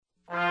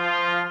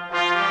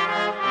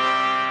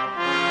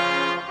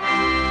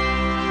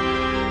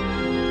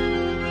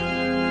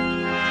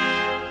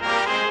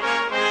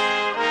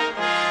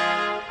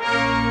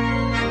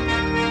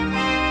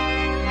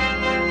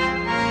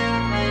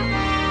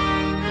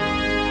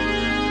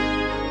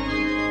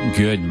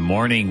Good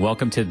morning.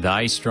 Welcome to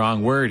Thy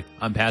Strong Word.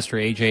 I'm Pastor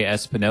AJ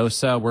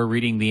Espinosa. We're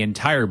reading the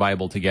entire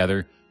Bible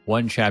together,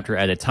 one chapter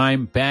at a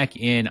time, back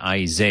in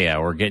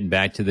Isaiah. We're getting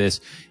back to this.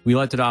 We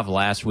left it off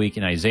last week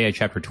in Isaiah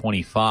chapter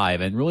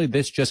 25, and really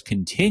this just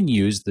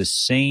continues the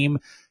same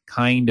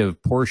kind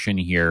of portion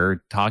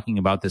here, talking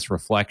about this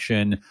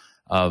reflection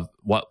of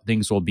what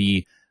things will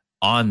be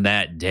on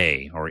that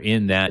day or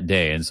in that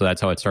day. And so that's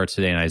how it starts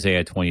today in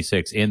Isaiah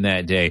 26, in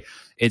that day.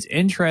 It's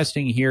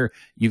interesting here.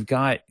 You've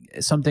got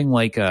something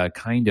like a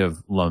kind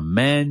of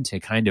lament, a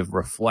kind of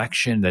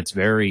reflection that's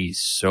very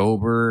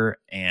sober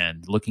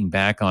and looking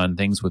back on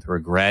things with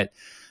regret.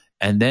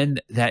 And then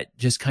that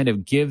just kind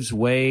of gives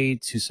way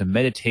to some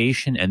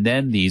meditation. And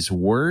then these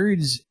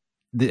words,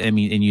 and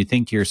you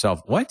think to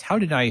yourself, what? How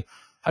did I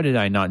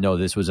not know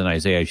this was in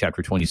Isaiah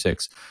chapter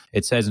 26?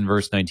 It says in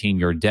verse 19,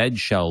 your dead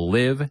shall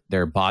live,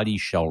 their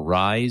bodies shall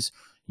rise.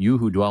 You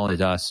who dwell in the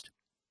dust,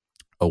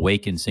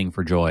 awake and sing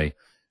for joy.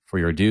 For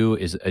your dew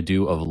is a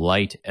dew of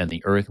light, and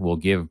the earth will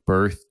give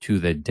birth to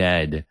the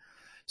dead.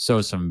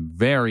 So some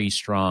very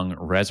strong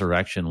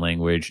resurrection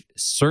language,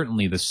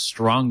 certainly the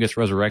strongest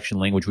resurrection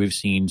language we've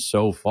seen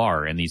so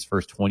far in these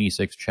first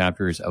 26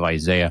 chapters of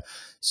Isaiah.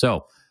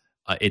 So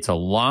it's a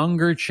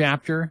longer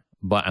chapter,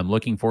 but I'm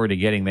looking forward to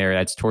getting there.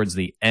 That's towards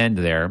the end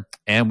there.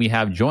 And we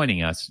have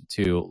joining us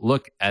to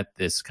look at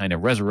this kind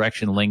of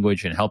resurrection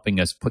language and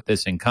helping us put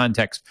this in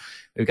context.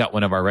 We've got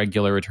one of our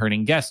regular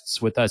returning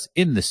guests with us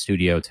in the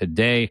studio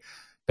today,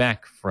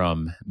 back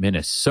from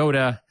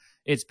Minnesota.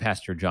 It's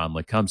Pastor John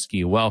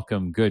Lekumsky.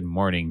 Welcome. Good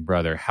morning,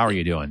 brother. How are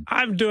you doing?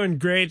 I'm doing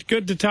great.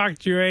 Good to talk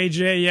to you,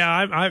 AJ.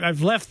 Yeah,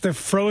 I've left the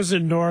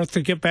frozen north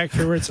to get back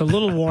here where it's a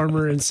little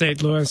warmer in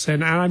St. Louis,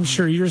 and I'm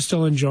sure you're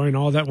still enjoying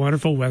all that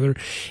wonderful weather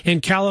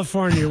in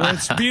California, where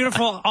it's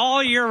beautiful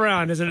all year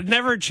round, as it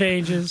never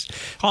changes.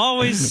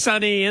 Always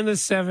sunny in the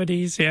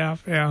 70s. Yeah.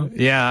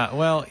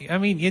 Well,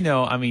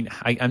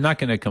 I'm not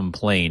going to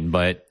complain,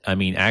 but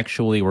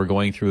actually, we're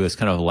going through this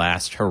kind of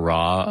last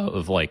hurrah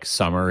of like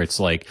summer. It's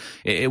like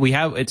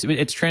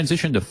it's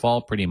transitioned to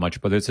fall pretty much,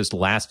 but there's this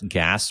last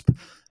gasp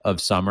of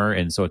summer,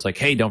 and so it's like,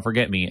 hey, don't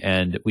forget me.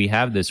 And we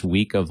have this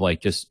week of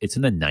like it's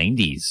in the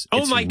 90s. Oh,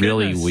 it's my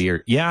really goodness.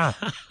 Weird. Yeah.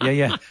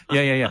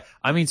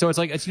 So it's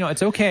like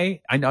it's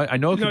okay. I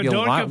know it could be a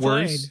lot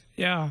worse.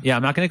 Yeah,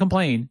 I'm not going to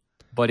complain,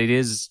 but it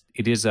does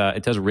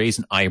raise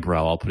an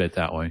eyebrow. I'll put it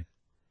that way.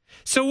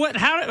 So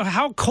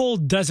how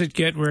cold does it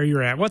get where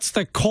you're at? What's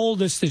the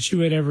coldest that you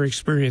would ever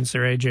experience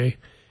there, AJ?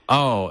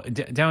 Oh,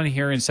 down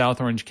here in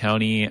South Orange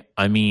County,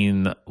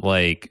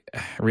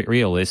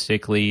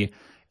 realistically,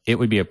 it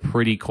would be a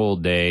pretty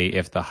cold day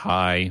if the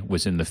high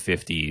was in the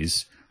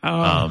 50s.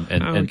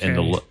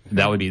 Okay.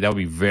 That would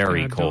be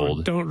very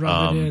cold. Don't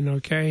rub it in,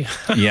 okay?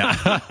 Yeah.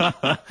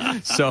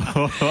 So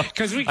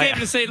because we came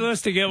to St. Louis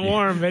to get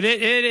warm, but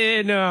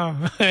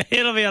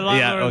it'll be a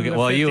lot warmer. Okay. Than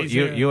Well, the 50s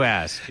here. you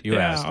asked.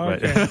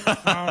 Okay.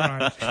 All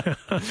right.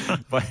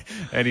 But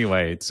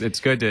anyway, it's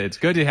good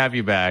to have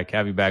you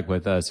back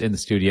with us in the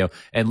studio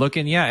and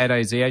looking at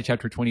Isaiah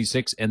chapter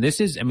 26. And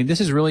this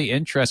is really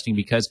interesting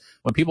because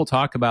when people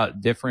talk about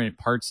different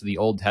parts of the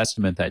Old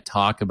Testament that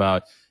talk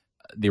about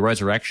the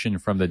resurrection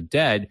from the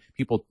dead,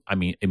 people,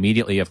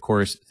 immediately, of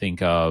course,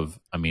 think of,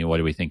 what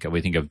do we think of?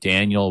 We think of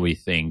Daniel, we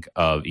think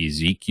of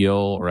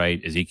Ezekiel,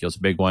 right? Ezekiel's a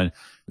big one.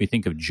 We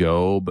think of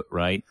Job,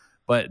 right?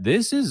 But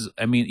this is,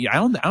 I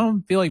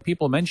don't feel like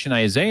people mention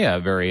Isaiah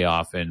very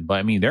often,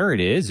 but there it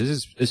is.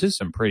 This is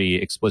some pretty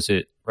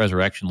explicit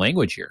resurrection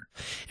language here.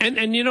 And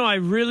I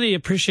really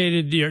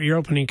appreciated your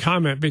opening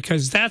comment,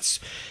 because that's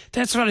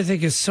what I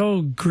think is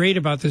so great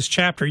about this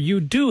chapter.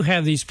 You do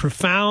have these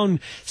profound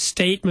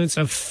statements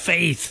of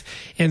faith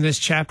in this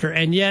chapter,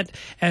 and yet,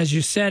 as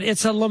you said,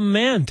 it's a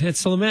lament.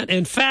 It's a lament.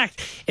 In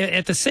fact,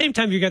 at the same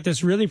time, you got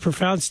this really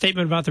profound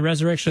statement about the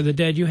resurrection of the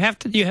dead. You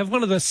have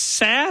one of the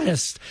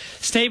saddest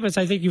statements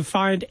I think you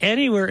find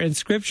anywhere in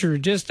Scripture,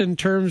 just in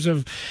terms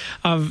of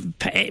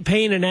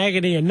pain and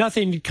agony, and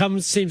nothing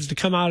seems to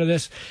come out of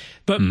this.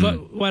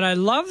 But what I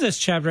love this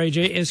chapter,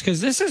 AJ, is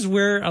because this is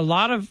where a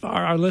lot of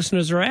our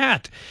listeners are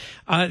at.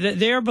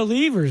 They are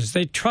believers.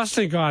 They trust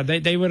in God.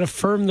 They would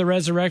affirm the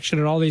resurrection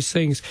and all these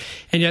things.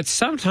 And yet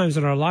sometimes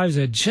in our lives,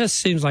 it just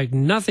seems like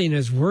nothing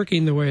is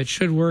working the way it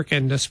should work.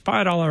 And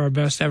despite all our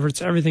best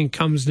efforts, everything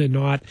comes to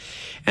naught.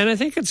 And I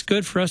think it's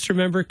good for us to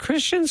remember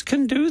Christians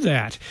can do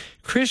that.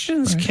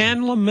 Christians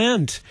can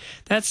lament.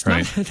 That's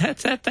not,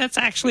 that's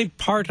actually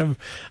part of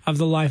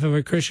the life of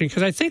a Christian.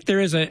 Because I think there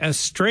is a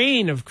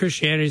strain of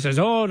Christianity that says,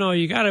 oh no,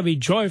 you got to be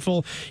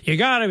joyful. You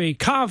got to be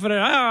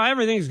confident. Oh,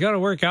 everything's going to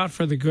work out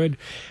for the good.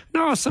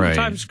 No,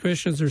 sometimes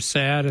Christians are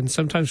sad, and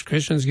sometimes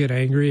Christians get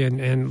angry,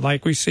 and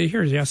like we see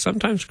here,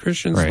 sometimes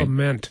Christians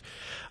lament,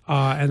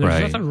 and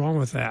there's nothing wrong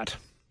with that.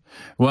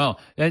 Well,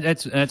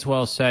 that's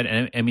well said.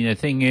 And the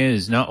thing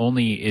is, not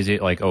only is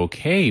it like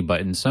okay, but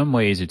in some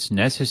ways it's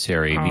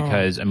necessary,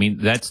 because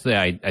that's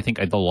I think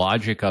the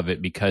logic of it,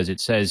 because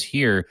it says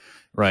here,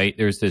 right,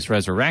 there's this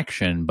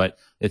resurrection, but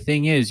the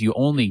thing is, you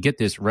only get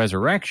this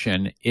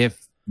resurrection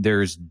if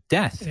there's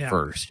death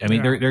first. I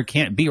mean, there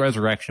can't be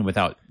resurrection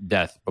without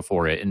death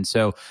before it. And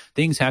so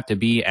things have to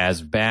be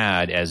as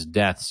bad as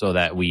death so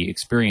that we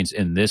experience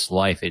in this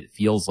life, it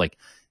feels like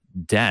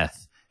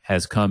death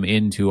has come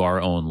into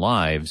our own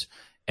lives.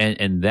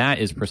 And that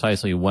is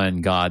precisely when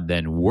God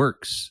then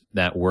works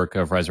that work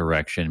of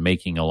resurrection,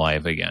 making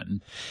alive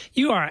again.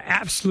 You are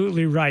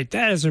absolutely right.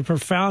 That is a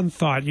profound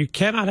thought. You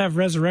cannot have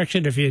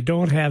resurrection if you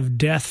don't have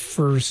death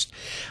first.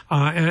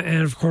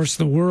 And of course,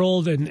 the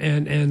world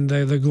and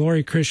the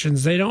glory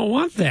Christians, they don't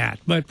want that.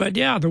 But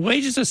yeah, the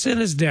wages of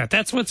sin is death.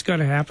 That's what's going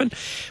to happen.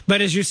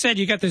 But as you said,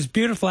 you got this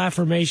beautiful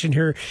affirmation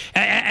here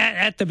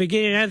at the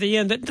beginning and at the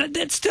end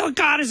that still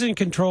God is in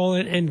control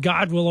and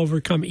God will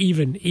overcome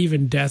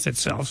even death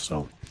itself.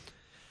 So.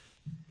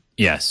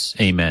 Yes,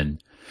 amen.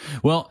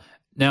 Well,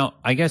 now,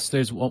 I guess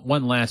there's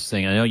one last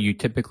thing. I know you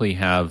typically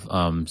have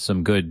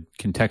some good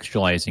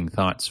contextualizing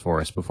thoughts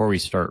for us before we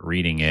start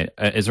reading it.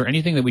 Is there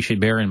anything that we should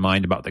bear in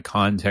mind about the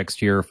context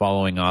here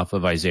following off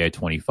of Isaiah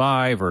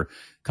 25 or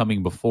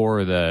coming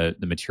before the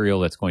material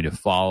that's going to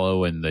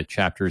follow in the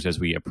chapters as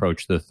we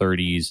approach the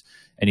 30s?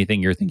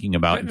 Anything you're thinking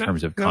about in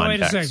terms of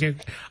context? Wait a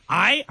second.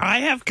 I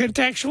have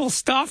contextual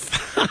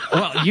stuff.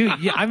 Well,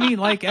 I mean,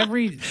 like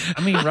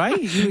right?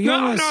 You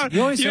always have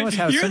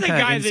you're some the kind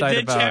guy of that insight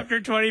did about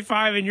chapter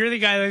 25, and you're the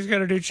guy that's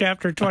going to do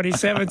chapter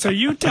 27. So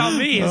you tell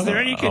me, is there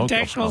any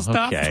contextual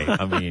stuff? Okay.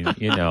 I mean,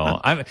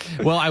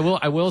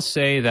 I will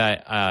say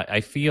that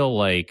I feel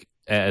like,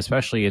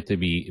 especially at the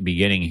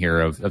beginning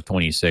here of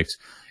 26,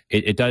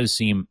 it does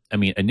seem, I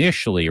mean,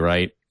 initially,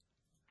 right?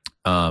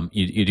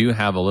 You do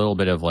have a little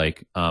bit of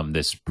like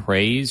this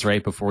praise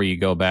right before you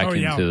go back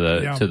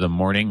to the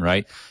morning,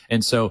 right?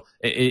 And so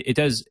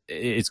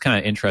it's kind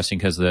of interesting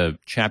because the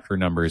chapter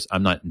numbers,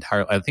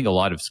 I think a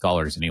lot of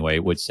scholars anyway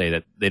would say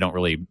that they don't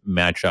really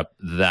match up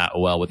that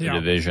well with the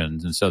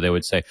divisions. And so they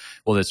would say,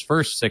 well, this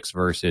first 6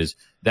 verses,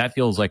 that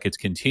feels like it's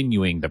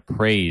continuing the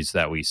praise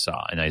that we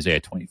saw in Isaiah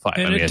 25.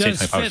 And I mean, it Isaiah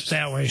does 25 fit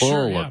that way.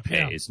 full of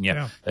praise.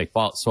 And like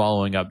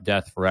swallowing up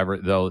death forever,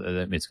 though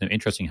it's kind of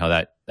interesting how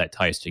that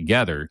ties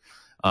together.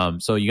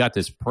 So you got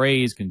this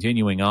praise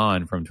continuing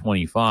on from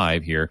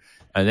 25 here,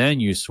 and then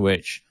you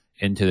switch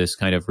into this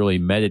kind of really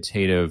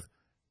meditative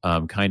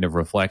kind of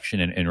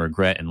reflection and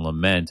regret and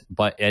lament.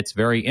 But it's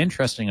very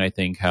interesting, I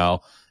think,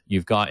 how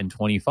you've got in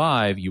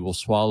 25, you will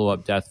swallow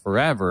up death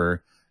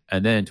forever,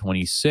 and then in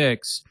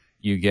 26,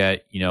 you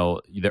get,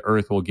 the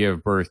earth will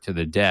give birth to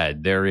the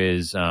dead. There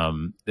is,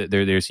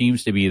 there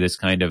seems to be this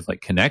kind of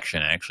like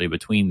connection actually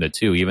between the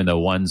two, even though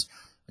one's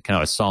kind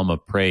of a psalm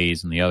of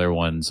praise and the other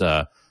one's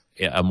a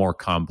more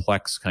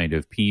complex kind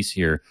of piece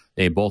here.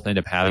 They both end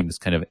up having this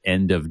kind of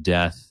end of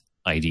death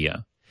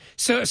idea.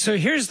 So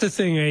here's the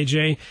thing,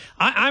 AJ.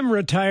 I'm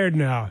retired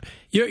now.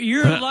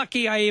 You're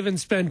lucky I even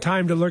spend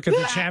time to look at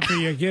the chapter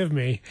you give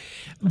me.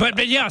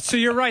 But yeah, so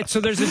you're right. So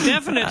there's a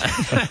definite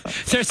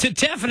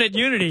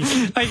unity,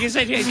 like you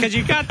said, because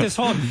you got this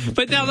whole.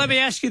 But now let me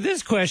ask you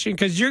this question,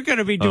 because you're going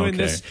to be doing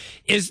this.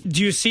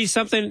 Do you see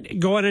something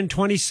going in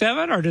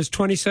 27, or does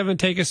 27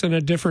 take us in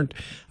a different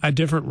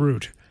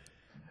route?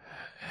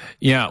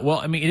 Yeah, well,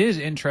 I mean, it is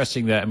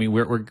interesting that, I mean,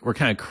 we're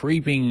kind of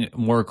creeping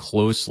more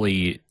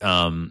closely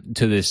to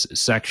this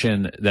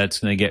section that's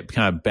going to get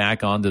kind of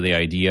back onto the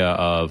idea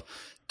of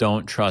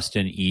don't trust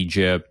in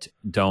Egypt,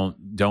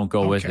 don't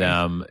go with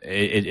them.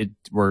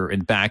 We're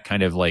back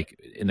kind of like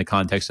in the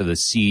context of the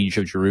siege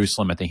of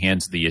Jerusalem at the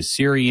hands of the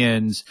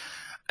Assyrians.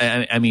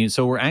 I mean,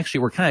 so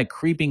we're kind of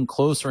creeping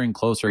closer and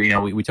closer.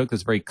 We took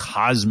this very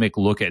cosmic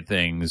look at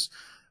things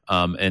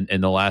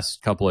in the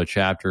last couple of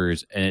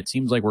chapters, and it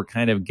seems like we're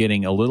kind of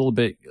getting a little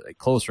bit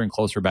closer and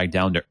closer back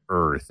down to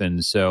earth.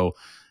 And so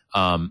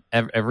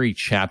every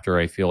chapter,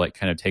 I feel like,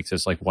 kind of takes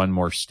us like one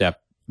more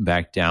step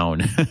back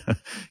down,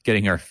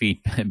 getting our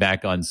feet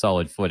back on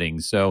solid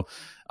footing. So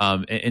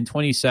in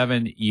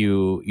 27,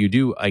 you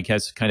do, I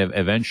guess, kind of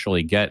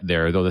eventually get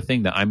there, though the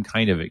thing that I'm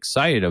kind of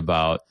excited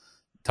about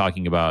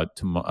talking about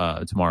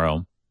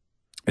tomorrow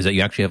is that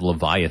you actually have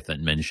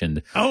Leviathan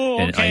mentioned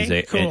in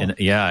Isaiah, cool.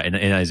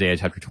 in Isaiah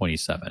chapter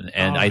 27.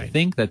 And I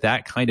think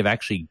that kind of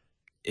actually,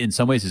 in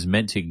some ways, is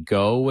meant to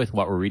go with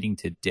what we're reading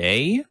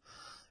today.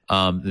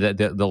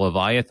 The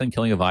Leviathan,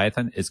 killing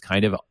Leviathan, is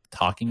kind of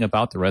talking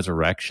about the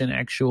resurrection,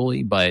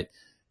 actually, but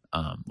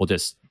we'll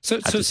just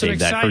have to save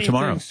that for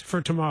tomorrow.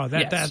 For tomorrow,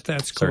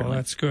 that's cool. Certainly.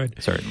 That's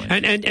good. Certainly,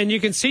 and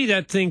you can see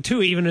that thing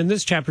too, even in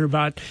this chapter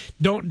about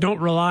don't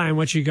rely on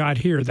what you got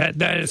here.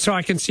 So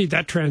I can see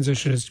that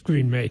transition is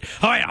being made.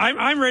 All right,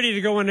 I'm ready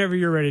to go whenever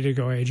you're ready to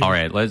go, AJ. All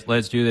right,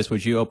 let's do this.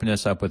 Would you open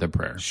us up with a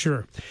prayer?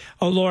 Sure.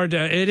 Oh Lord,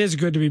 it is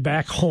good to be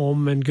back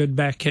home and good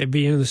back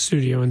being in the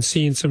studio and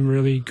seeing some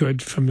really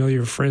good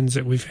familiar friends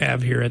that we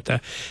have here at the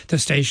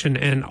station,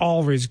 and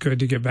always good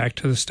to get back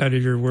to the study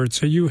of your word.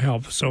 So you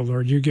help us, oh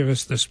Lord. You give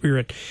us the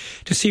Spirit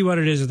to see what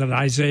it is that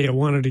Isaiah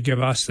wanted to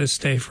give us this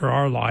day for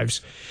our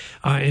lives.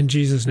 In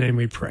Jesus' name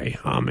we pray.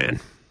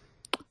 Amen.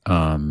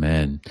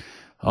 Amen.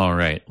 All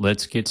right,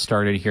 let's get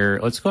started here.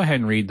 Let's go ahead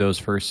and read those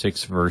first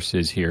 6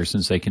 verses here,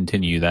 since they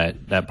continue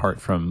that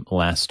part from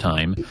last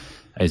time.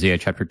 Isaiah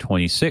chapter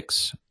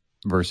 26, verses 1 through 6.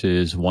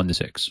 verses 1 to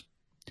 6.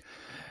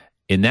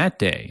 In that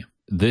day,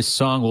 this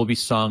song will be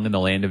sung in the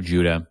land of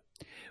Judah.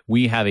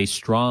 We have a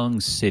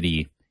strong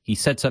city. He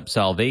sets up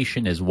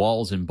salvation as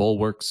walls and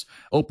bulwarks.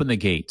 Open the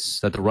gates,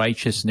 that the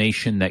righteous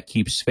nation that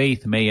keeps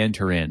faith may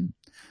enter in.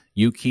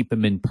 You keep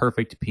him in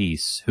perfect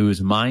peace,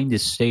 whose mind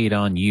is stayed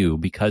on you,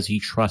 because he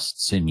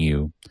trusts in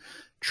you.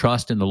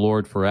 Trust in the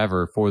Lord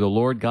forever, for the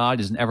Lord God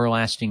is an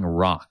everlasting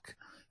rock.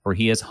 For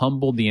he has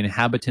humbled the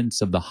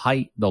inhabitants of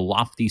the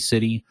lofty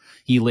city.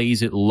 He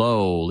lays it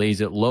low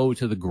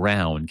to the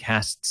ground,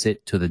 casts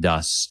it to the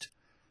dust.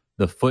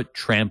 The foot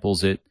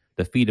tramples it,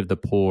 the feet of the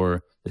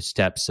poor, the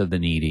steps of the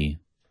needy.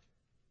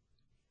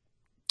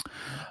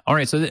 All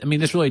right, so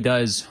this really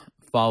does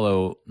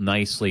follow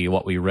nicely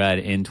what we read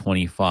in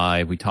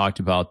 25. We talked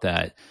about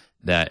that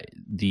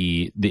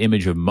the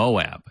image of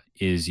Moab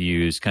is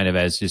used kind of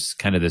as just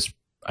kind of this,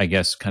 I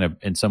guess, kind of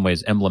in some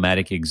ways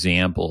emblematic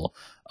example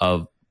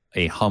of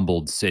a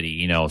humbled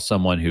city.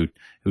 Someone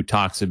who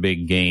talks a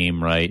big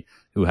game, right?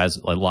 Who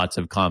has lots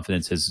of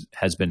confidence,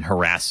 has been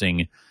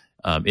harassing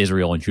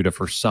Israel and Judah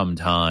for some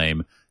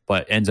time,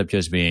 but ends up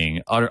just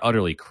being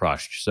utterly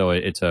crushed. So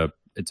it's a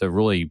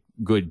really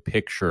good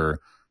picture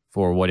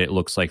for what it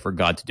looks like for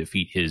God to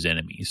defeat his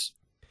enemies.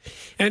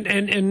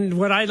 And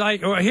what I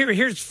like,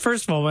 here's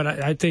first of all what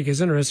I think is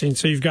interesting.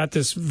 So you've got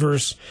this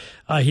verse,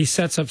 he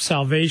sets up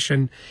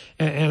salvation,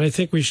 and I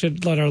think we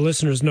should let our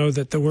listeners know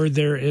that the word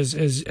there is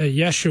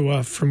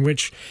Yeshua, from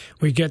which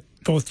we get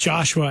both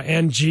Joshua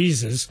and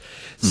Jesus.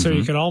 So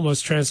you could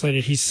almost translate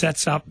it, he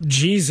sets up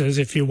Jesus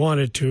if you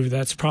wanted to.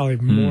 That's probably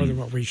more than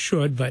what we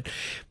should. But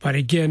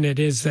again, it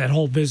is that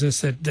whole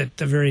business that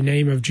the very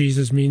name of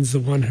Jesus means the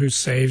one who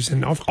saves,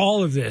 and of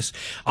all of this.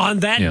 On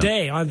that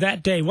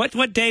day,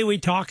 what day are we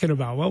talking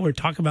about? Well, we're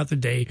talking about the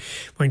day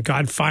when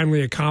God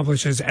finally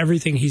accomplishes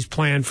everything he's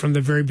planned from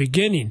the very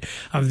beginning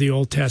of the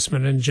Old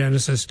Testament in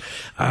Genesis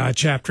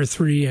chapter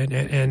 3.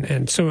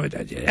 And so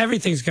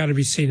everything's got to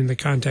be seen in the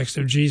context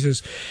of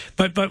Jesus.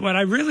 But what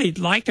I really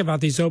liked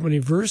about these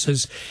opening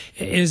verses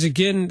is,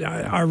 again,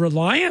 our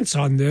reliance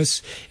on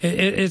this.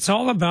 It's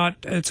all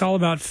about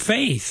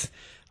faith.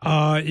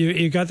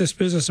 You got this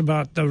business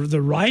about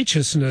the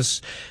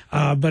righteousness,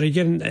 but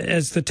again,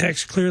 as the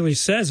text clearly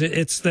says,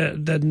 it's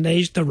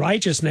the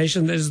righteous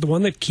nation is the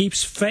one that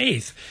keeps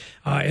faith.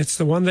 It's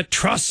the one that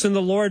trusts in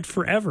the Lord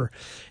forever.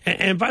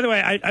 And by the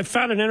way, I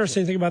found an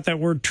interesting thing about that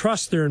word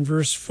trust there in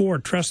verse 4,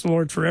 trust the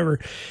Lord forever.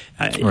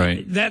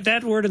 Right.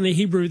 That word in the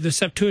Hebrew, the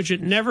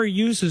Septuagint, never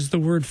uses the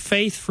word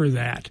faith for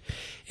that.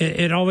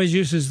 It always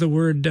uses the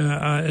word,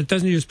 it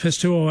doesn't use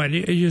pistuo,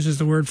 it uses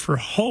the word for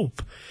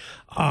hope.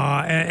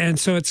 And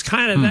so it's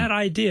kind of that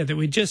idea that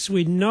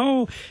we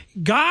know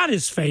God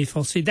is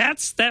faithful. See,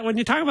 that's when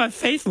you talk about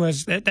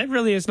faithfulness, that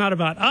really is not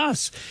about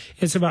us.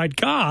 It's about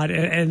God,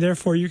 and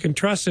therefore you can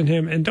trust in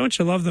him. And don't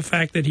you love the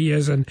fact that he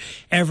is an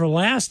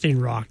everlasting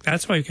rock?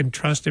 That's why you can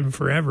trust him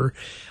forever.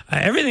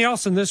 Everything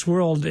else in this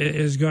world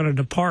is going to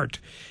depart.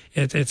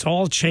 It's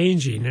all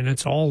changing and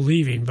it's all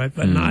leaving, but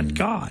not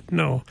God.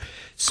 No.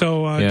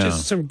 So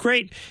just some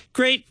great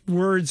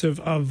words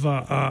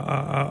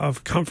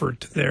of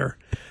comfort there.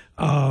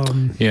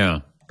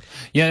 Yeah,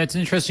 it's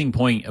an interesting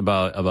point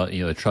about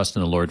the trust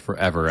in the Lord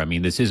forever.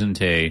 This isn't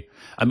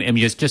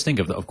just think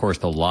of course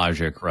the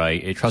logic,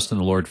 right? A trust in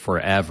the Lord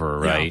forever,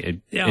 right?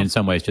 It in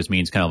some ways just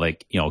means kind of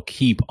like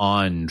keep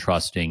on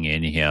trusting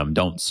in him.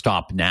 Don't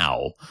stop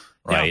now,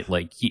 right? Yeah.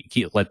 Like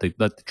let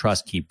the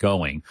trust keep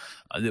going,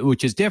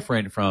 which is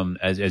different from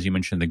as you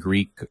mentioned the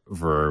Greek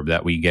verb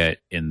that we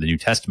get in the New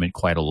Testament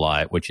quite a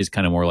lot, which is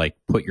kind of more like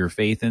put your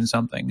faith in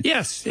something.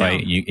 Yes, yeah.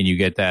 Right. You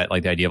get that,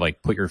 like the idea of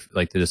like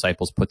the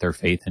disciples put their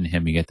faith in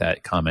him. You get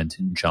that comment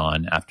in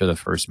John after the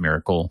first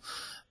miracle,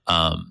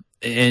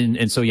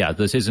 and so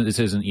this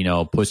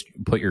isn't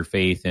put your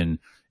faith in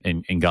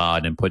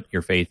God and put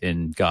your faith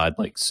in God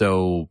like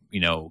so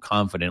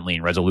confidently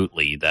and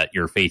resolutely that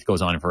your faith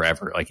goes on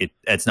forever. Like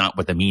that's not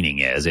what the meaning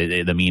is.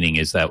 The meaning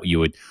is that you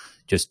would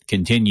just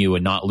continue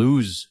and not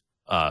lose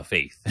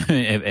faith,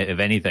 if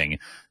anything,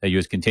 that you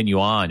just continue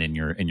on in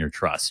your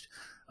trust.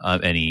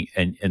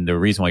 And the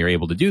reason why you're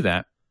able to do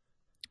that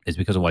is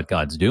because of what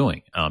God's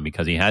doing,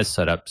 because he has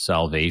set up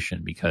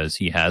salvation, because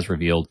he has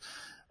revealed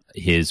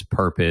his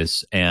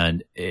purpose,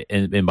 and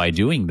by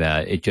doing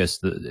that, it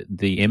just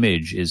the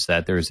image is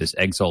that there's this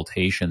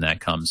exaltation that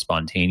comes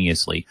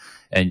spontaneously,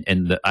 and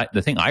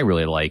the thing I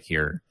really like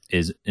here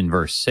is in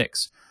verse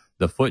 6,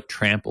 the foot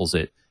tramples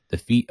it, the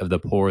feet of the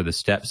poor, the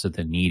steps of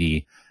the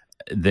needy.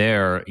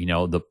 There,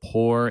 the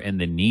poor and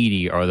the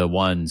needy are the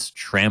ones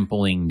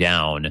trampling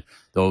down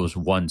those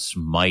once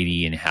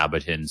mighty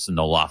inhabitants in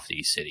the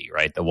lofty city,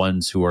 right? The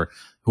ones who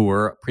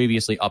were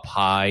previously up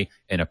high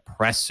and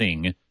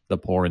oppressing the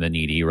poor and the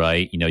needy,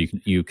 right?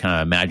 You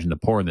kind of imagine the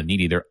poor and the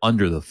needy, they're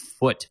under the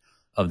foot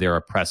of their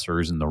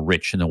oppressors and the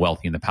rich and the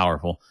wealthy and the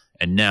powerful.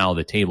 And now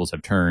the tables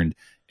have turned,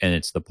 and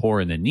it's the poor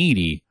and the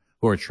needy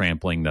who are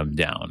trampling them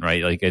down,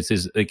 right? Like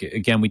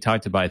again, we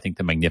talked about, I think,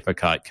 the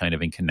Magnificat kind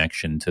of in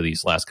connection to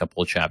these last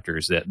couple of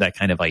chapters, that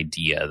kind of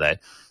idea that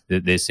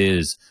this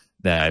is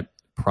that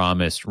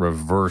promised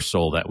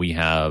reversal that we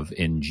have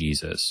in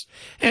Jesus.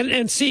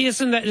 And see,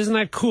 isn't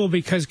that cool?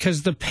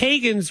 Because the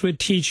pagans would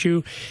teach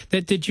you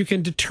that you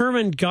can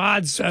determine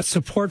God's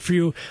support for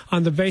you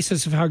on the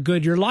basis of how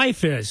good your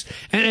life is.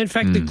 And in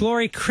fact, the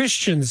Glory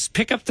Christians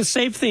pick up the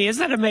same thing.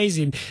 Isn't that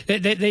amazing?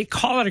 They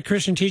call it a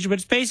Christian teaching, but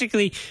it's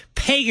basically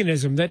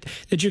paganism, that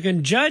you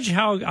can judge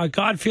how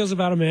God feels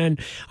about a man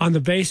on the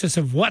basis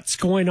of what's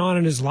going on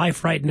in his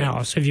life right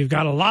now. So if you've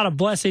got a lot of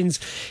blessings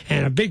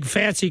and a big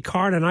fancy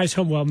car and a nice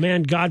home, well,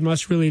 man, God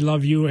must really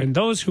love you. And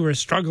those who are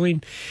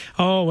struggling,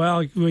 oh,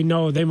 well, we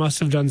know they must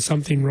have done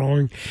something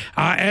wrong.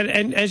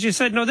 And as you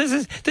said,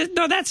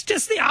 that's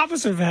just the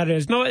opposite of how it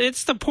is. No,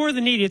 it's the poor,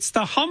 the needy, it's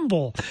the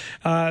humble.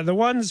 Those are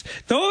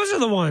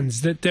the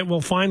ones that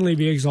will finally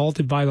be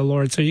exalted by the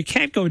Lord. So you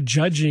can't go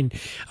judging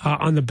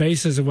on the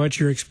basis of what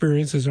your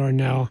experiences are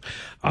now.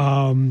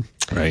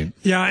 Right.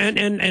 Yeah,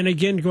 and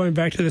again, going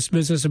back to this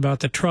business about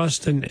the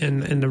trust and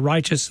the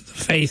righteous the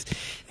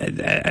faith,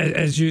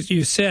 as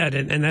you said,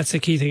 and that's the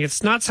key thing.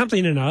 It's not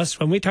something in us.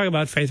 When we talk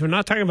about faith, we're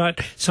not talking about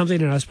something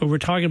in us, but we're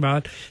talking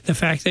about the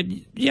fact that,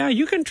 yeah,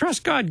 you can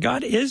trust God.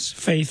 God is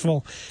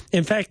faithful.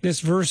 In fact, this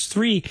verse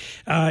 3,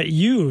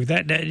 you,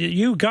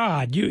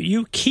 God,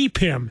 you keep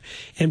him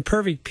in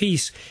perfect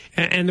peace.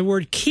 And the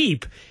word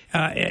keep,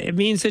 it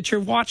means that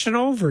you're watching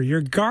over,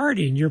 you're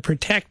guarding, you're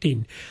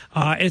protecting.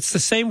 It's the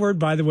same word,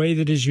 by the way,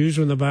 that is used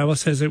when the Bible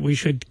says that we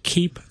should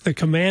keep the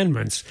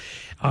commandments.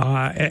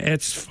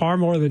 It's far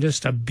more than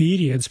just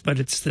obedience, but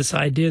it's this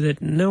idea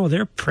that, no,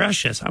 they're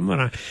precious. I'm going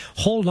to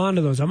hold on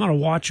to those. I'm going to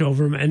watch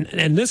over them. And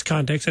in this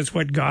context, that's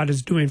what God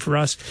is doing for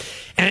us.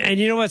 And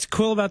you know what's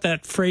cool about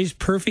that phrase,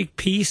 perfect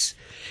peace?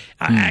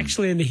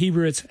 Actually, in the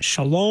Hebrew, it's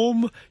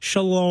shalom,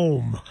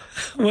 shalom,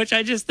 which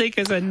I just think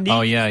is a neat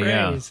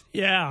phrase.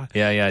 Yeah.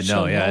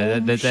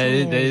 Shalom,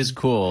 that is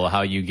cool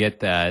how you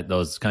get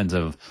those kinds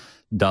of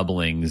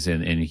doublings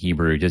in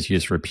Hebrew. You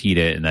just repeat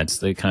it, and that's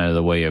the kind of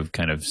the way of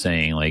kind of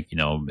saying, like,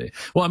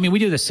 well, I mean, we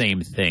do the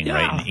same thing,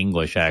 right, in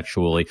English,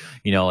 actually.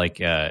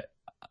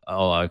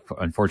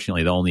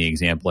 Unfortunately, the only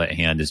example at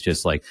hand is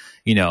just like,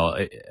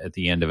 at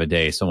the end of a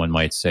day, someone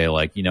might say,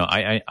 like,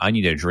 I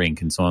need a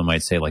drink, and someone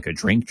might say, like, a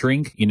drink,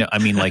 I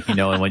mean, like,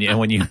 and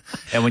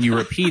when you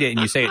repeat it and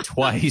you say it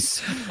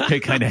twice, it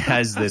kind of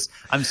has this.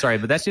 I'm sorry,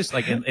 but that's just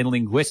like in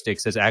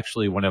linguistics, is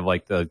actually one of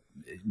like the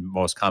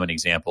most common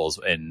examples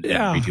in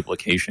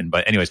reduplication.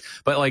 But anyways,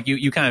 like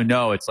you kind of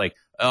know, it's like,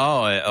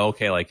 oh,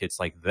 okay, like it's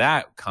like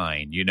that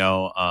kind,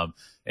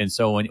 And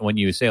so when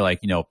you say,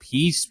 like,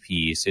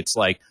 peace, it's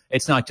like,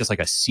 it's not just like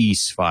a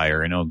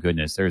ceasefire. And oh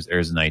goodness,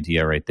 there's an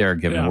idea right there,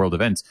 given world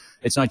events.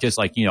 It's not just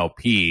like,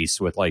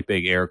 peace with like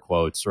big air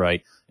quotes,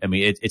 right? I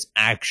mean, it's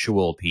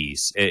actual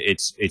peace.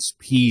 It's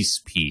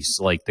peace,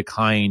 like the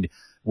kind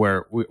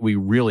where we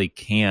really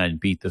can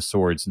beat the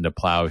swords into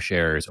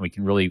plowshares, and we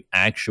can really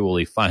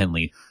actually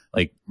finally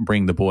like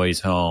bring the boys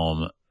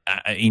home,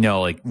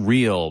 like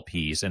real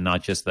peace, and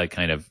not just that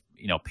kind of,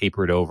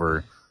 papered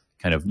over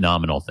kind of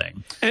nominal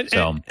thing.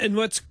 And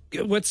what's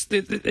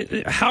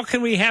how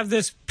can we have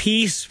this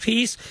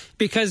peace?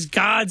 Because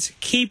God's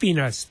keeping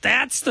us.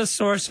 That's the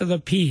source of the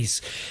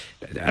peace.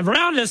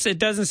 Around us, it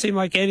doesn't seem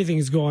like anything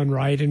is going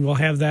right, and we'll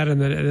have that in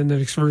the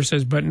next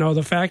verses. But no,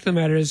 the fact of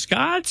the matter is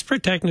God's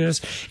protecting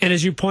us. And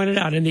as you pointed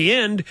out, in the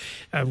end,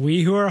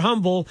 we who are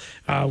humble,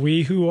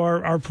 we who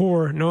are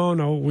poor,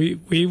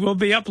 we will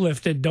be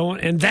uplifted.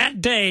 And that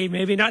day,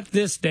 maybe not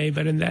this day,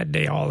 but in that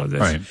day, all of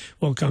this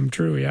will come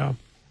true. Yeah.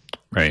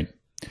 Right.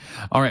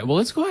 All right. Well,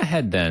 let's go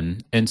ahead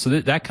then. And so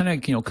that kind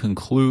of,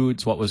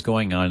 concludes what was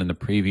going on in the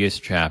previous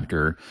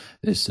chapter.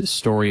 This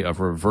story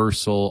of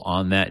reversal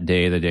on that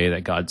day, the day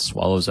that God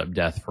swallows up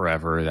death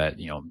forever, that,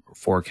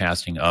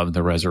 forecasting of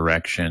the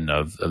resurrection,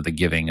 of the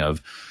giving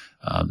of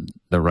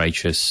the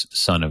righteous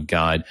Son of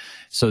God.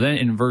 So then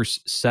in verse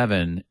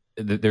 7,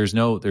 there's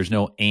no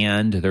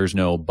and, there's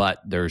no but,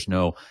 there's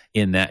no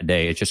in that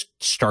day. It just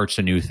starts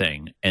a new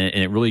thing, and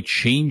it really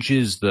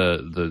changes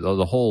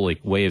the whole like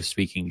way of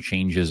speaking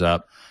changes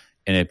up,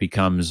 and it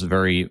becomes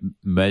very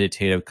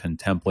meditative,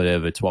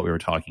 contemplative. It's what we were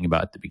talking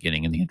about at the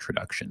beginning in the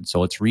introduction. So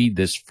let's read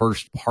this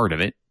first part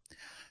of it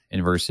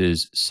in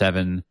verses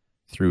 7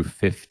 through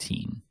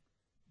 15.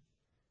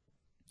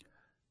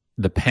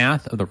 The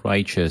path of the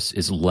righteous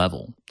is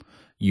level.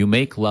 You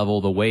make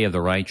level the way of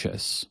the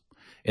righteous.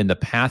 In the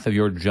path of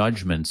your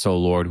judgments, O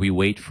Lord, we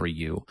wait for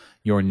you.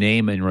 Your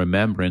name and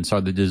remembrance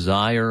are the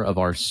desire of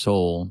our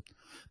soul.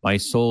 My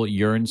soul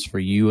yearns for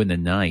you in the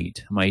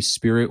night. My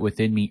spirit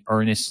within me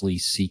earnestly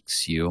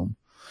seeks you.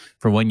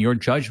 For when your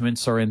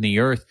judgments are in the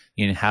earth,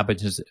 the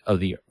inhabitants of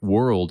the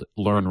world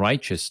learn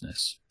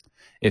righteousness.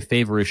 If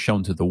favor is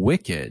shown to the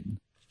wicked,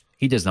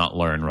 he does not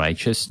learn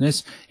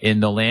righteousness. In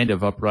the land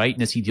of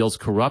uprightness, he deals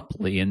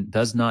corruptly and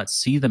does not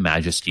see the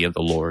majesty of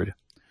the Lord.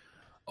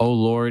 O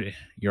Lord,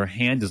 your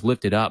hand is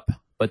lifted up,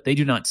 but they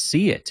do not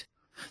see it.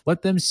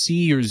 Let them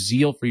see your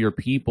zeal for your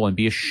people and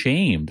be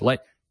ashamed.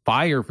 Let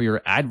fire for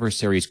your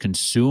adversaries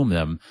consume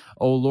them.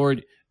 O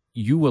Lord,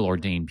 you will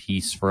ordain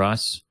peace for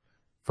us,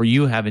 for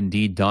you have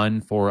indeed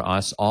done for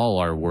us all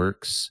our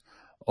works.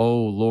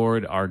 O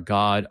Lord our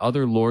God,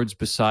 other lords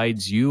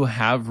besides you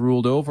have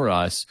ruled over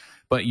us,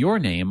 but your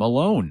name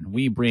alone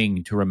we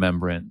bring to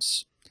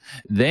remembrance.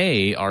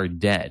 They are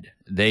dead,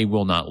 they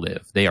will not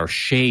live. They are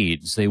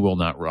shades, they will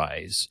not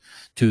rise.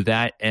 To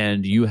that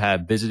end you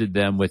have visited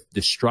them with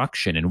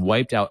destruction and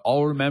wiped out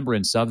all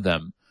remembrance of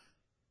them.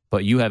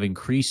 But you have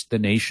increased the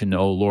nation,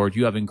 O Lord.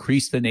 You have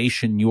increased the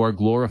nation, you are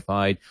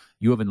glorified.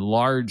 You have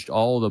enlarged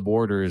all the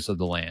borders of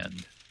the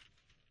land.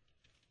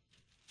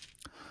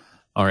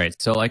 All right,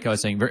 so like I was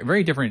saying, very,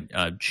 very different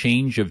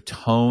change of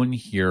tone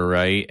here,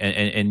 right?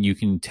 And you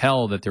can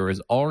tell that there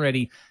is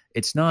already,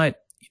 it's not,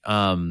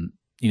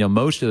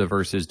 most of the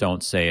verses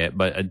don't say it,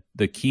 but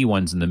the key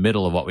ones in the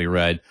middle of what we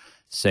read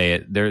say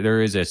it.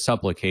 There is a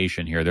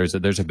supplication here. There's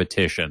a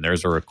petition.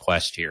 There's a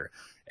request here.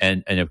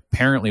 And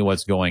apparently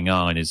what's going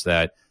on is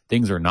that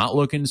things are not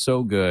looking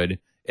so good.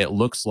 It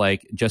looks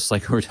like, just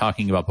like we were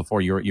talking about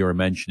before, you were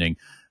mentioning,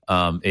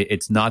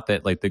 it's not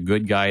that like the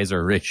good guys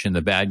are rich and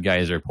the bad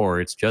guys are poor.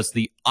 It's just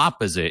the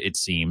opposite, it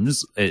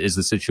seems, is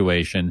the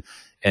situation.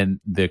 And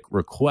the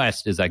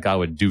request is that God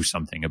would do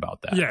something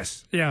about that.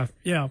 Yes. Yeah.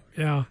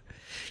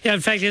 In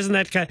fact, isn't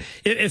that kind of,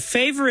 if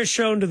favor is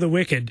shown to the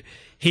wicked,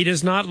 he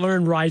does not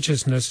learn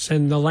righteousness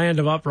in the land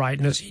of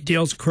uprightness. He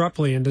deals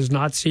corruptly and does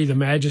not see the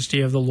majesty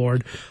of the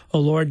Lord. O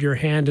Lord, your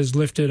hand is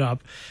lifted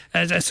up.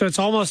 So it's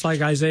almost like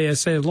Isaiah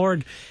said,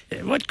 Lord,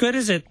 what good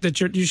is it that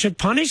you should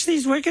punish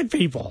these wicked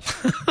people?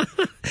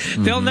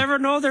 They'll never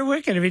know they're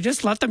wicked if you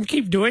just let them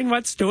keep doing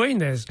what's doing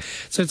this.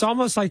 So it's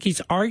almost like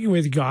he's arguing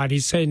with God.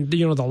 He's saying,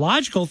 the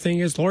logical thing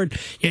is, Lord,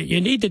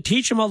 you need to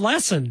teach them a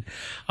lesson.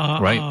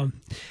 Right.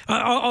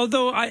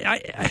 Although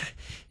I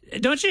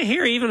don't you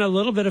hear even a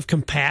little bit of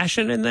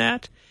compassion in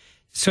that?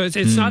 So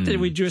it's not that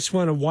we just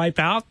want to wipe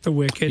out the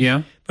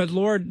wicked, but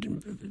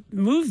Lord,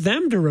 move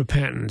them to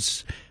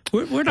repentance.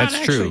 We're not That's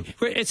actually.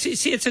 true.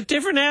 It's a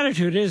different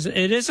attitude.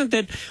 It isn't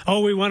that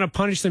we want to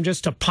punish them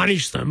just to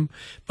punish them,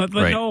 but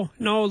right.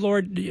 no,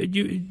 Lord,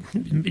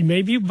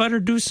 maybe you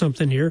better do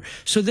something here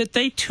so that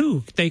they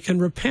can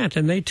repent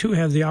and they too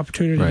have the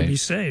opportunity to be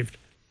saved.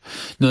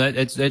 No,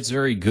 that's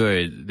very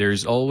good.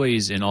 There's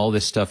always in all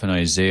this stuff in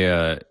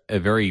Isaiah a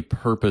very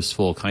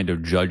purposeful kind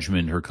of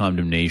judgment or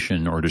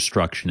condemnation or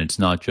destruction. It's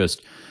not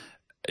just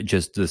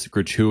this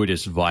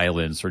gratuitous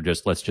violence or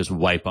let's just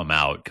wipe them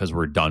out because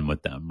we're done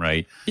with them,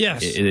 right?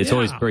 Yes. It's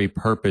always very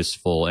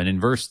purposeful. And in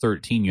verse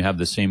 13, you have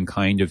the same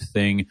kind of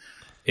thing.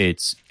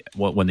 It's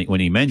when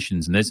he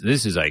mentions, and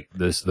this is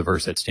the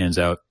verse that stands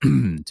out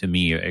to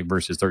me,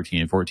 verses 13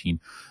 and 14.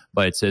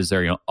 But it says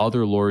there,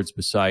 other lords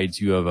besides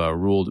you have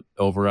ruled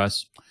over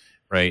us,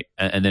 right?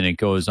 And then it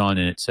goes on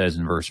and it says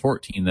in verse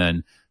 14,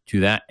 then to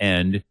that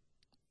end,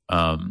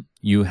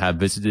 you have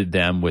visited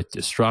them with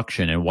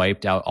destruction and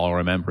wiped out all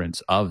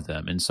remembrance of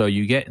them. And so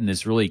you get in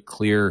this really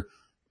clear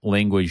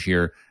language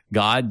here,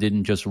 God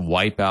didn't just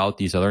wipe out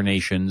these other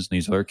nations, and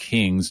these other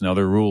kings and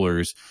other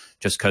rulers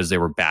just because they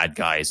were bad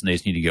guys and they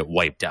just need to get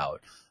wiped out.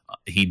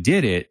 He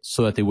did it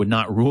so that they would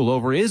not rule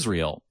over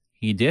Israel.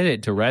 He did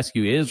it to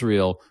rescue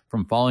Israel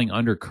from falling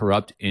under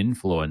corrupt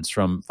influence,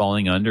 from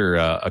falling under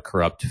a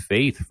corrupt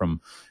faith, from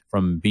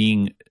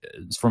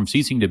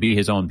ceasing to be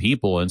his own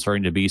people and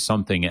starting to be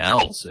something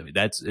else. I mean,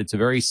 it's a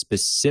very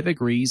specific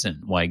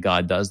reason why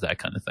God does that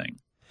kind of thing.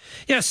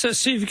 Yeah, so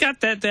you've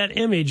got that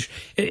image.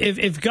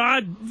 If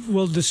God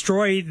will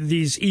destroy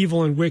these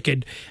evil and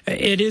wicked,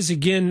 it is,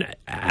 again,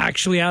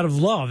 actually out of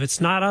love. It's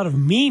not out of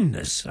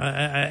meanness.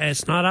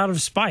 It's not out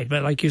of spite.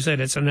 But like you said,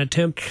 it's an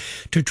attempt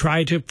to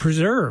try to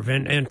preserve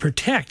and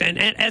protect. And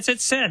as it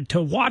said,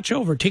 to watch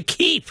over, to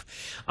keep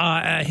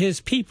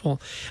his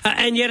people.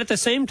 And yet at the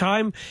same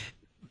time,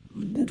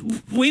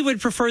 we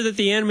would prefer that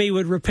the enemy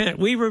would repent.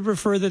 We would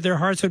prefer that their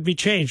hearts would be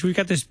changed. We've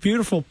got this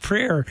beautiful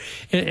prayer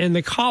in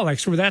the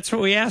collects where that's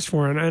what we ask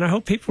for. And I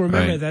hope people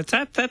remember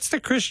that. That's the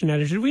Christian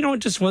attitude. We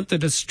don't just want the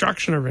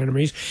destruction of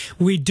enemies.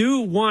 We do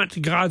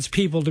want God's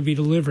people to be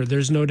delivered.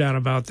 There's no doubt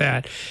about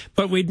that.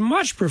 But we'd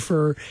much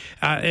prefer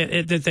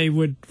that they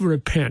would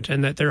repent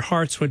and that their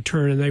hearts would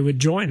turn and they would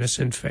join us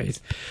in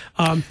faith.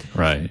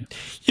 Right.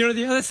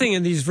 The other thing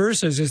in these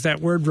verses is that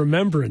word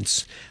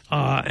remembrance.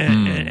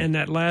 And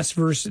that last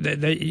verse,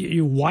 that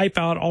you wipe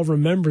out all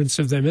remembrance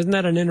of them. Isn't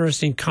that an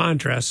interesting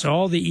contrast? So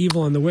all the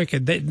evil and the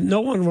wicked, no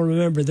one will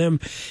remember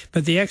them.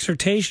 But the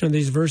exhortation of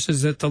these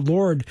verses that the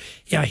Lord,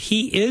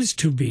 he is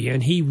to be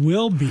and he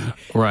will be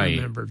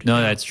remembered.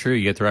 No, that's true.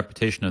 You get the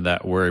repetition of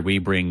that word. We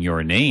bring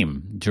your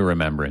name to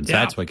remembrance.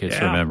 That's what gets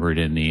remembered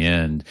in the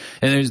end.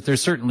 And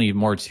there's certainly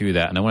more to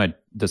that. And I want to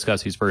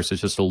discuss these verses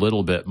just a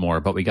little bit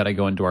more, but we got to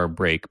go into our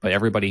break. But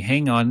everybody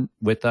hang on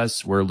with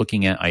us. We're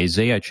looking at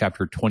Isaiah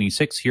chapter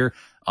 26 here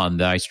on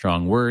Thy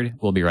Strong Word.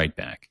 We'll be right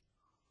back.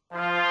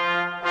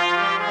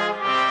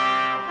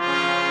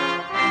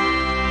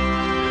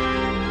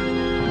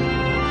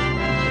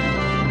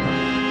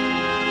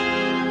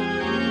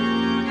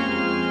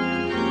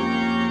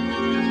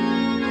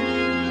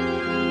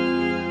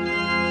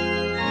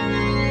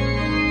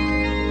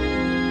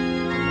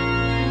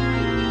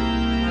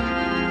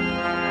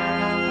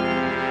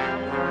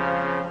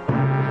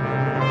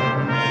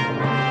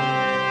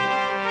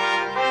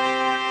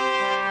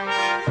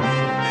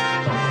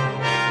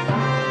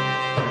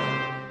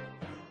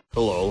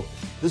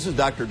 This is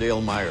Dr.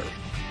 Dale Meyer.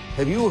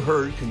 Have you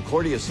heard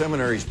Concordia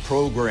Seminary's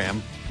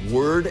program,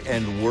 Word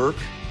and Work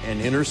and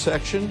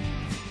Intersection?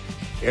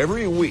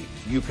 Every week,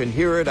 you can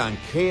hear it on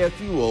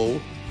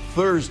KFUO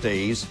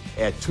Thursdays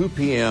at 2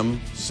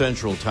 p.m.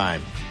 Central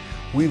Time.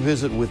 We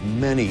visit with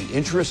many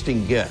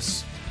interesting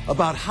guests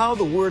about how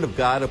the Word of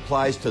God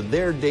applies to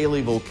their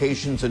daily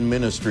vocations and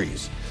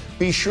ministries.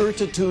 Be sure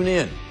to tune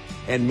in,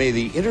 and may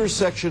the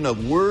intersection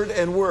of Word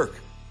and Work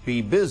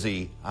be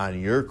busy on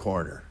your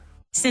corner.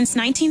 Since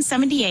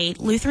 1978,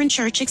 Lutheran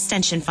Church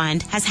Extension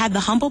Fund has had the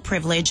humble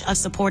privilege of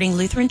supporting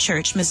Lutheran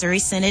Church Missouri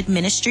Synod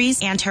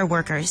ministries and her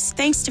workers.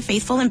 Thanks to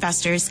faithful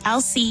investors,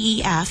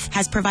 LCEF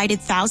has provided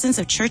thousands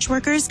of church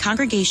workers,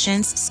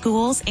 congregations,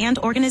 schools, and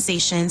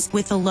organizations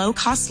with the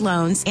low-cost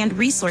loans and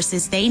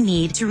resources they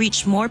need to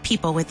reach more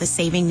people with the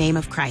saving name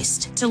of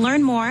Christ. To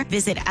learn more,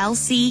 visit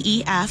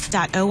lcef.org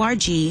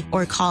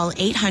or call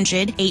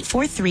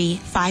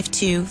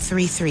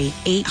 800-843-5233,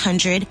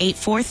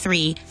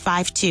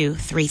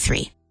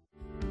 800-843-5233.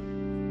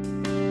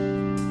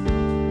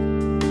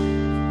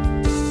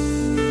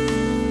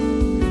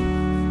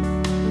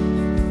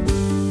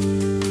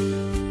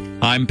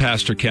 I'm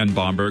Pastor Ken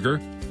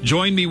Baumberger.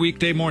 Join me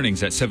weekday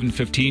mornings at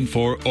 7:15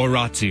 for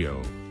Oratio,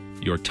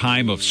 your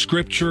time of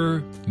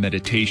scripture,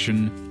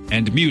 meditation,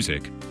 and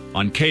music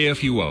on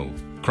KFUO,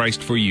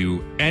 Christ for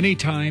you,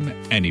 anytime,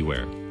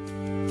 anywhere.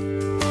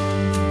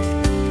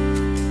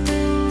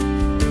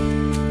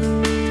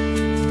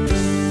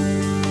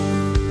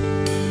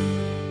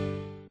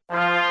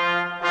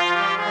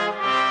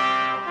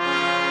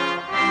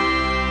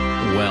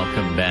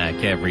 Welcome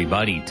back,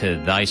 everybody, to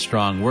Thy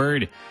Strong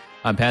Word.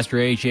 I'm Pastor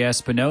A.J.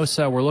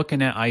 Espinosa. We're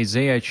looking at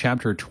Isaiah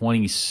chapter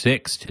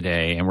 26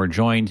 today, and we're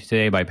joined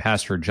today by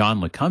Pastor John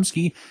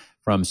Lekumsky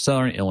from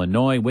Southern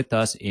Illinois with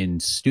us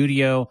in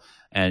studio.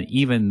 And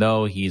even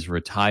though he's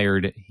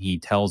retired, he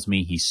tells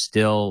me he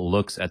still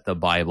looks at the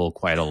Bible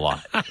quite a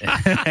lot.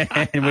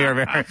 and we are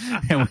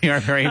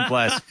very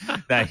blessed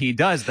that he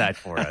does that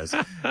for us.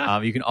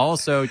 You can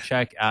also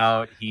check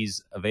out,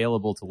 he's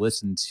available to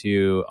listen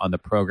to on the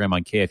program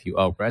on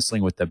KFUO,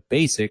 Wrestling with the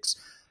Basics,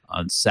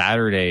 on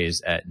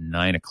Saturdays at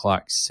 9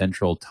 o'clock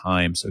Central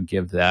Time. So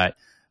give that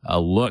a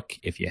look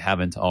if you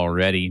haven't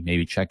already.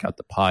 Maybe check out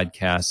the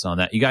podcast on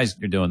that. You guys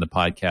are doing the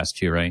podcast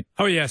too, right?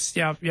 Oh, yes.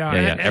 Yeah.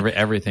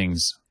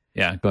 Everything's,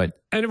 yeah, go ahead.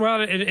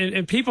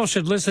 And people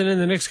should listen in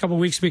the next couple of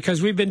weeks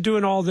because we've been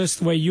doing all this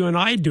the way you and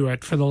I do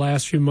it for the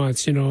last few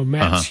months. You know,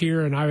 Matt's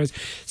here and I was.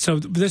 So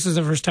this is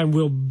the first time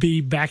we'll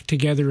be back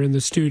together in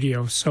the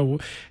studio. So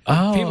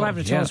people have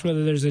to tell us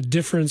whether there's a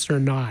difference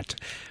or not.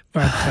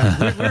 But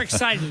we're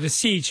excited to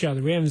see each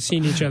other. We haven't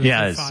seen each other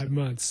for 5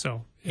 months,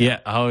 so. Yeah.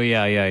 Oh,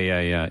 yeah.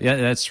 Yeah,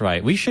 that's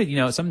right. We should,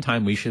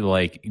 sometime we should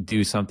like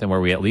do something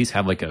where we at least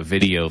have like a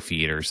video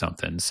feed or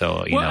something.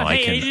 So, how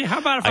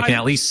about if I can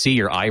at least see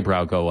your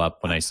eyebrow go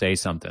up when I say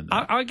something.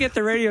 I'll get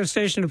the radio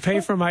station to pay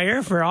for my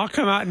airfare. I'll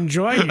come out and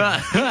join you.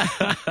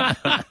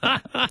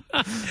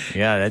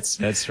 Yeah,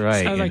 that's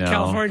right. Sounds like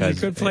California's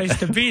a good place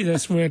to be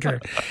this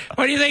winter.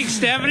 What do you think,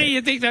 Stephanie?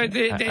 You think the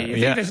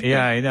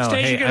I know.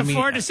 station can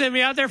afford to send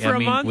me out there for a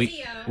month?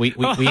 We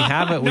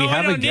have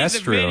a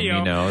guest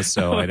room,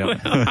 so I don't.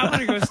 I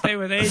want to go stay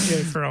with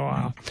AJ for a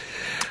while.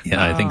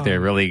 Yeah, I think they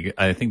really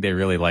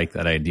like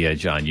that idea,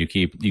 John. You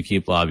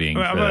keep lobbying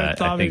for that.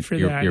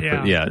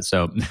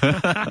 So,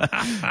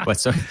 but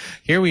so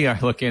here we are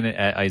looking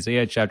at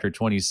Isaiah chapter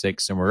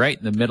 26, and we're right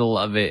in the middle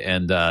of it.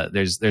 And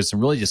there's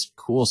some really just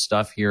cool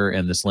stuff here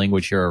and this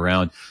language here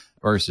around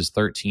verses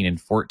 13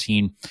 and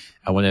 14.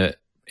 I want to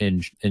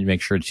and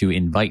make sure to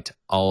invite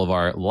all of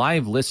our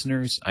live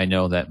listeners. I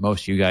know that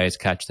most of you guys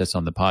catch this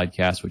on the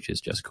podcast, which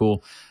is just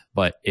cool.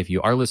 But if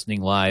you are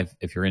listening live,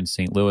 if you're in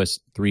St. Louis,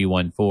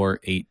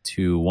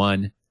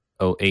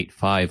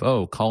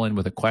 314-821-0850, call in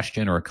with a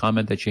question or a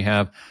comment that you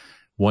have,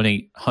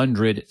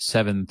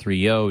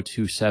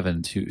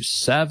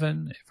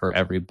 1-800-730-2727. For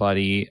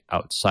everybody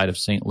outside of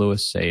St.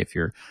 Louis, say if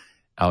you're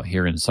out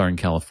here in Southern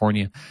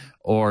California,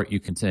 or you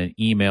can send an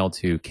email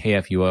to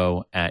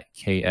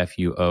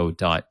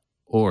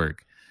kfuo@kfuo.org.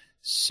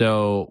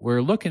 So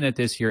we're looking at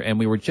this here,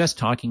 and you were just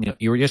talking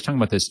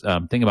about this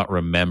thing about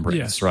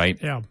remembrance, right?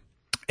 Yeah.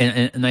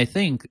 And I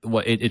think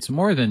it's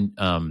more than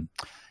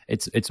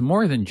it's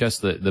more than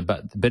just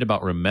the bit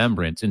about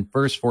remembrance. In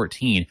verse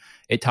 14,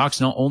 it talks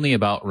not only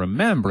about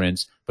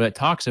remembrance, but it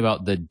talks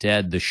about the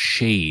dead, the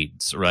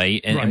shades, right?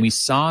 And we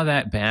saw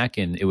that back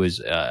in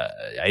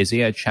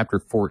Isaiah chapter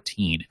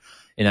 14.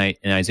 In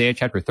Isaiah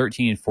chapter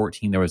 13 and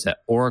 14, there was that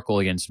oracle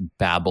against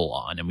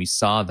Babylon, and we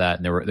saw that.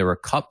 And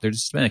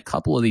there's been a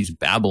couple of these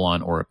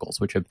Babylon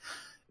oracles, which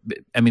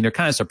they're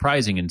kind of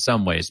surprising in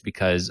some ways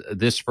because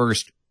this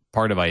first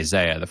part of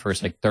Isaiah, the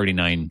first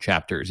 39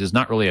 chapters, is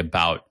not really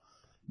about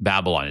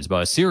Babylon. It's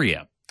about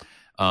Assyria.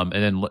 And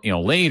then,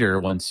 later,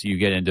 once you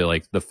get into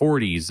the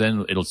 40s,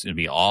 then it'll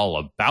be all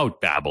about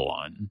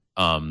Babylon.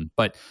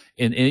 But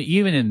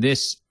even in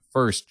this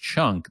first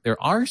chunk, there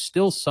are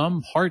still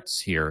some parts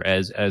here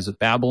as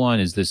Babylon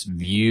is this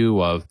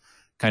view of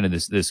kind of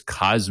this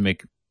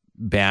cosmic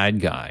bad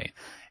guy.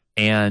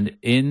 And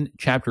in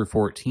chapter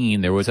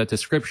 14, there was that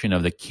description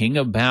of the king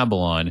of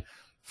Babylon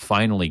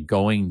finally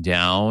going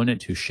down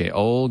to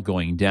Sheol,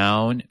 going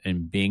down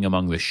and being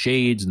among the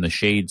shades, and the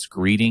shades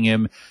greeting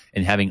him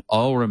and having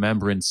all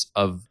remembrance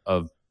of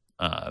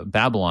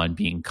Babylon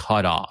being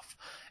cut off.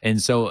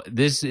 And so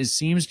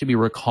seems to be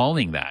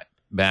recalling that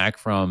back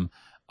from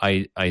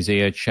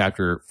Isaiah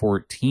chapter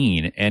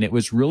 14. And it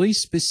was really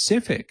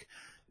specific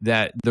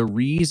that the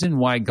reason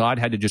why God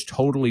had to just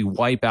totally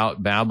wipe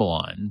out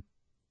Babylon,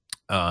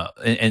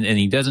 and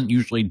he doesn't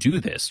usually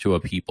do this to a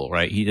people,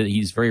 right?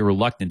 He's very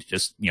reluctant to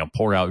just,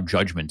 pour out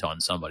judgment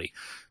on somebody.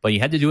 But he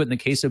had to do it in the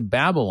case of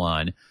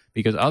Babylon,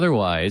 because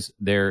otherwise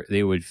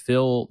they would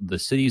fill the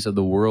cities of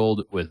the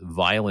world with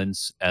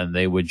violence, and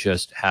they would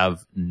just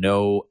have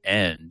no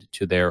end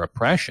to their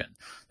oppression.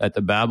 That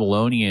the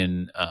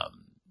Babylonian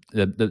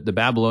the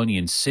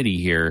Babylonian city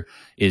here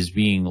is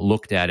being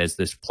looked at as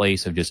this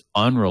place of just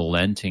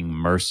unrelenting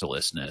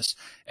mercilessness.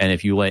 And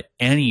if you let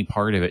any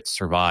part of it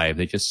survive,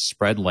 they just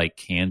spread like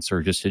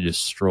cancer, just to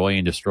destroy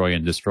and destroy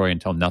and destroy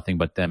until nothing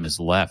but them is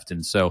left.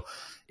 And so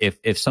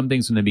if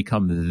something's going to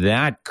become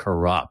that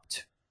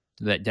corrupt,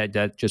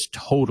 that just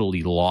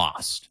totally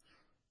lost,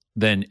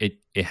 then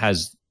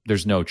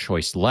there's no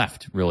choice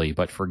left really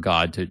but for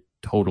God to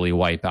totally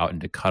wipe out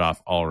and to cut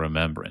off all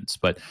remembrance.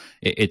 But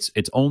it's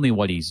only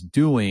what he's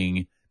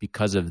doing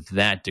because of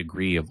that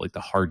degree of like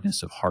the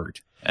hardness of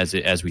heart,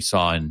 as we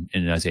saw in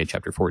Isaiah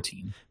chapter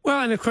 14.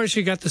 Well, and of course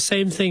you got the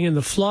same thing in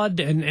the flood,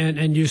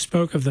 and you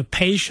spoke of the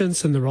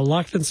patience and the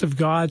reluctance of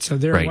God. So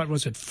there, right. What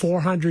was it,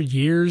 400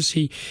 years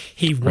he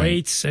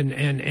waits, right.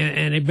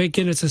 and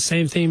again it's the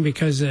same thing,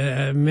 because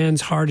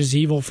man's heart is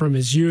evil from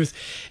his youth.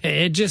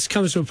 It just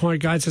comes to a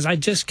point God says, I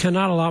just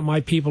cannot allow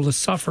my people to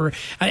suffer.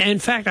 In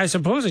fact, I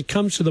suppose it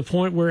comes to the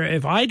point where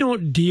if I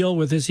don't deal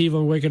with this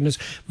evil and wickedness,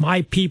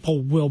 my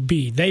people will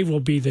be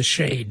the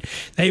shade.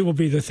 They will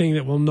be the thing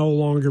that will no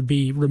longer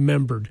be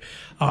remembered.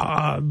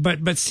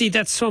 But see,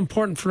 that's so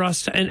important for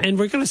us to, and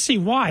we're going to see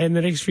why in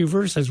the next few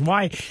verses,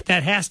 why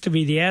that has to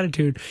be the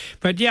attitude.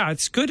 But yeah,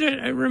 it's good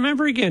to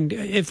remember again,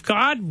 if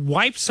God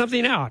wipes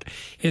something out,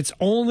 it's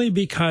only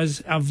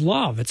because of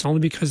love. It's only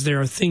because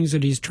there are things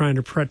that he's trying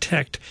to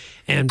protect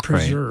and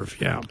preserve.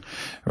 Right. Yeah.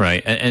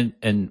 Right.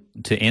 And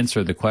to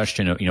answer the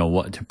question of,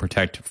 what to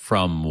protect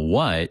from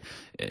what,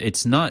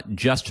 it's not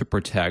just to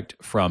protect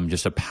from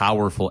just a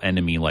powerful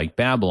enemy like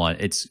Babylon.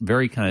 It's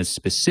very kind of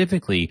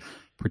specifically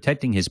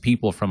protecting his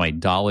people from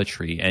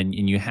idolatry. And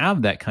you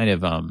have that kind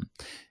of,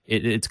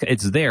 it's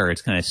there.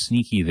 It's kind of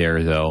sneaky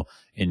there, though,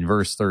 in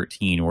verse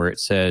 13, where it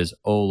says,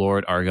 O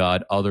Lord, our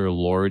God, other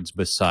lords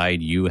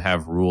beside you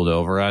have ruled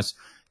over us.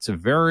 It's a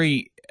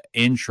very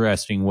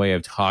interesting way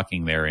of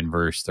talking there in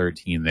verse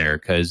 13 there,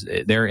 because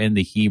they're in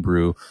the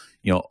Hebrew,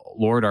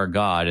 Lord our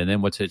God. And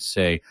then what's it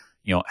say?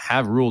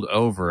 Have ruled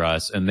over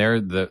us. And there,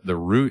 the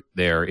root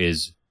there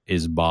is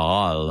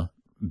Baal.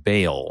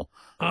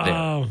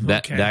 Oh,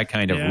 that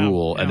kind of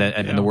rule. Yeah,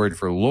 and the word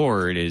for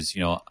Lord is,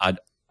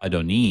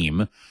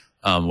 Adonim,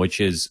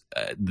 which is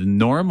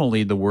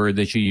normally the word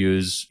that you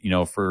use,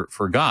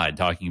 for God,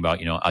 talking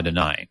about,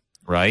 Adonai,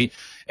 right?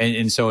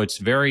 And so it's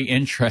very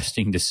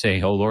interesting to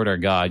say, oh, Lord our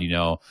God,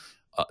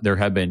 there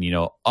have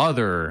been,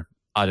 other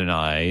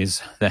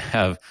Adonais that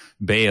have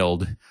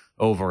bailed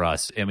over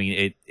us. I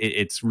mean,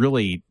 it's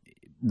really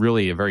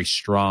a very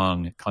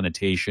strong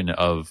connotation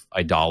of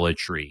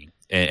idolatry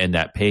and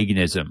that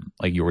paganism,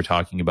 like you were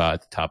talking about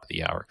at the top of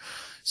the hour.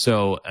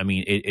 So, I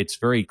mean, it's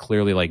very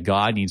clearly like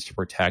God needs to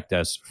protect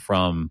us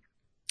from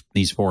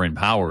these foreign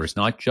powers,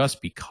 not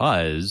just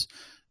because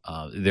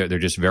they're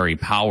just very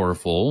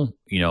powerful,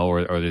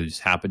 or they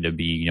just happen to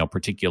be,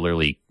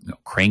 particularly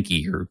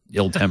cranky or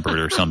ill-tempered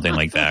or something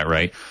like that,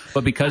 right?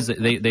 But because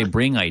they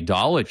bring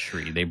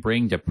idolatry, they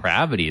bring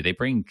depravity, they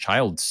bring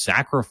child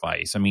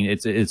sacrifice. I mean,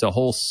 it's a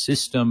whole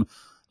system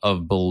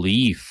of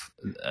belief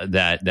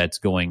that's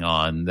going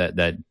on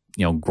that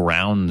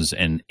grounds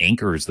and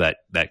anchors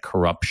that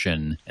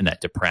corruption and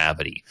that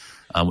depravity,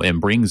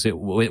 and brings it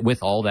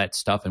with all that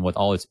stuff and with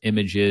all its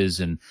images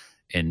and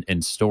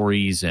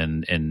stories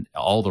and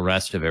all the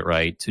rest of it,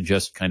 right, to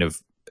just kind of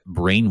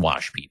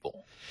brainwash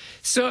people.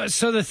 So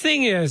the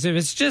thing is, if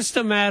it's just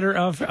a matter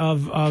of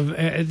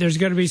there's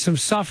going to be some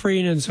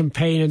suffering and some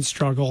pain and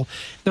struggle,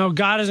 no,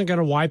 God isn't going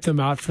to wipe them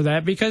out for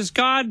that, because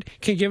God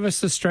can give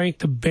us the strength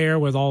to bear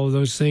with all of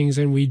those things,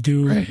 and we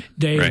do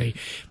daily. Right.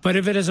 But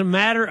if it is a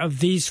matter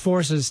of these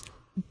forces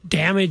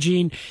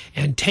damaging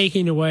and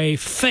taking away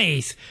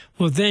faith,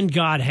 well, then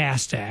God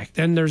has to act.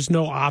 Then there's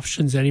no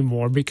options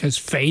anymore, because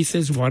faith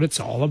is what it's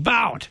all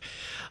about.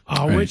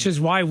 Which is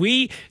why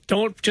we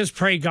don't just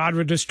pray God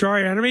would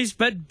destroy our enemies,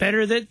 but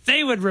better that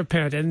they would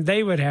repent and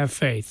they would have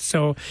faith.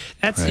 So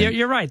that's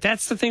you're right.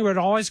 That's the thing where it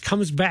always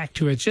comes back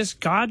to. It's just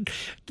God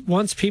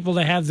wants people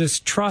to have this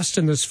trust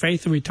and this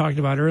faith that we talked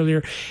about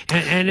earlier.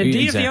 And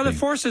indeed, if the other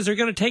forces are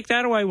going to take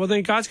that away, well,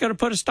 then God's going to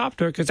put a stop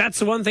to it, because that's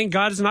the one thing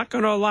God is not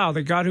going to allow.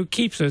 The God who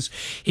keeps us,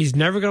 he's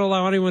never going to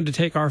allow anyone to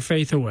take our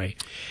faith away.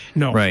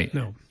 No. Right.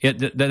 No. Yeah,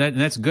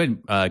 that's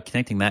good.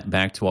 Connecting that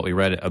back to what we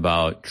read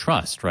about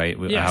trust, right?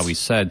 Yes. How we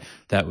said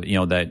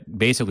that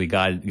basically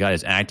God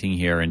is acting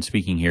here and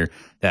speaking here,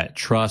 that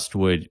trust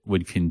would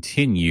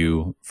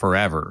continue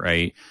forever,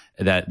 right?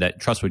 That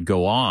trust would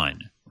go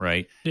on,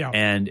 right? Yeah.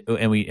 And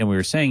we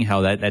were saying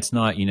how that's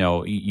not,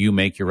 you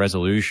make your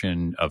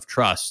resolution of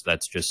trust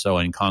that's just so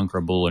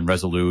unconquerable and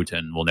resolute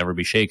and will never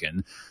be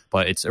shaken.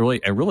 But it's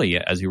really,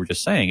 as you were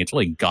just saying, it's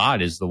really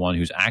God is the one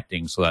who's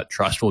acting so that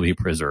trust will be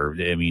preserved.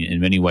 I mean,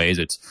 in many ways,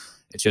 it's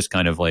just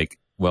kind of like,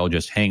 well,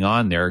 just hang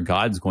on there.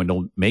 God's going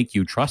to make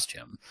you trust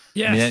him.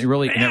 Yes. I mean, it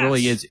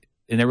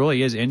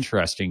really is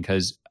interesting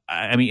because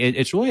I mean,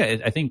 it's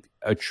really, I think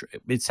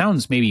it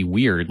sounds maybe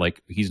weird,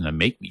 like he's going to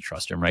make me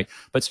trust him, right?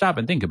 But stop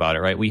and think about it,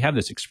 right? We have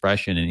this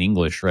expression in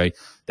English, right?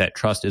 That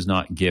trust is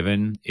not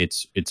given,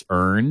 it's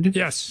earned.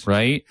 Yes.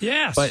 Right?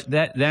 Yes. But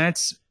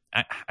that's,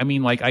 I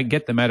mean, like I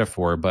get the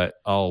metaphor,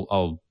 but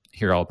I'll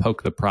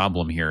poke the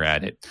problem here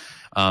at it.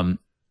 The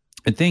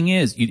thing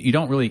is, you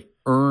don't really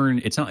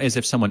earn, it's not as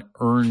if someone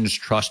earns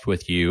trust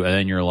with you and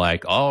then you're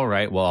like, all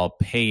right, well, I'll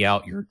pay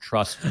out your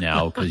trust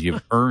now because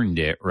you've earned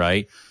it,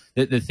 right?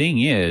 The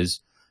thing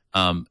is,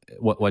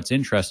 what's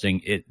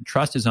interesting,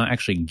 trust is not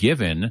actually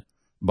given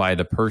by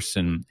the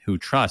person who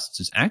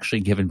trusts. It's actually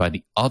given by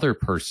the other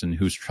person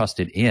who's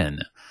trusted in.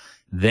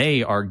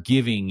 They are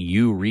giving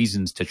you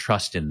reasons to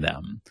trust in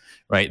them,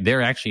 right?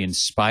 They're actually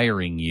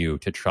inspiring you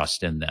to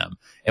trust in them.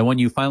 And when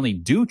you finally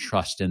do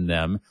trust in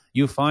them,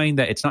 you find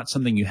that it's not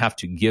something you have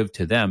to give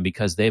to them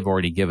because they've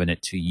already given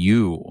it to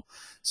you.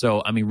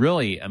 So, I mean,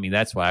 really,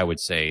 that's why I would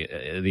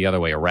say the other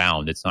way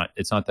around. It's not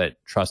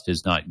that trust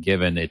is not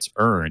given, it's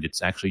earned.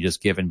 It's actually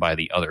just given by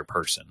the other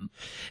person.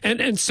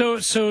 And so,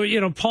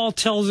 Paul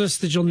tells us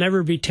that you'll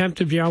never be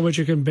tempted beyond what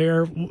you can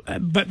bear,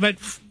 but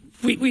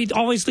we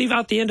always leave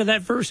out the end of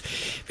that verse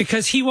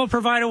because he will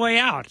provide a way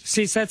out.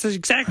 See, that's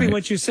exactly right.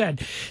 What you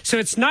said. So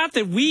it's not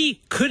that we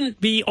couldn't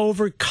be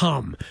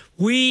overcome.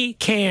 We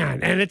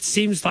can, and it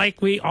seems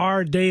like we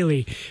are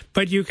daily.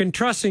 But you can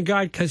trust in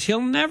God because He'll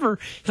never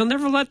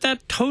let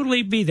that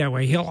totally be that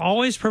way. He'll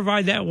always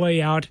provide that way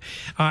out.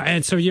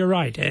 And so you're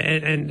right.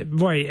 And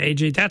boy,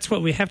 AJ, that's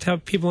what we have to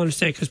have people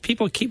understand because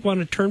people keep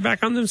wanting to turn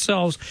back on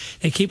themselves.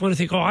 They keep wanting to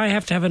think, I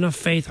have to have enough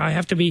faith. I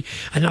have to be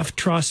enough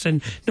trust.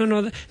 And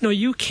no,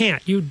 you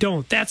can't. You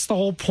don't. That's the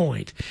whole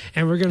point.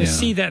 And we're going to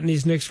see that in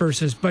these next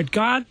verses. But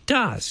God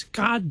does.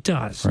 God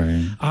does.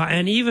 Right.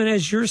 And even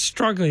as you're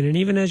struggling and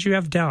even as you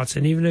have doubts,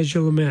 and even as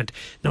you lament,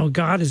 no,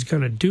 God is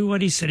going to do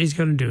what He said He's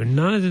going to do.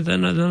 None of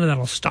that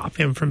will stop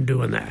Him from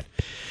doing that.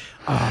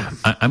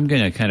 I'm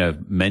going to kind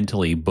of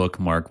mentally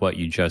bookmark what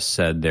you just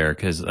said there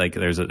because like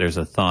there's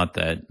a thought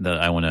that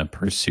I want to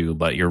pursue.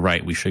 But you're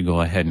right. We should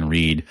go ahead and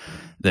read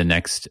the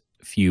next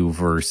few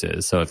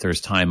verses. So if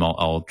there's time,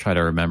 I'll try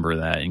to remember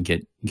that and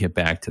get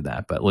back to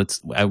that. But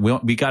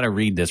we got to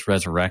read this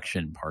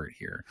resurrection part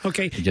here.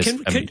 Okay.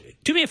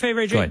 Do me a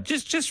favor, Adrian.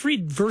 Just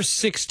read verse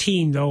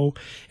 16 though,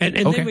 and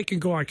okay. Then we can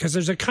go on because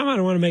there's a comment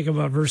I want to make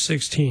about verse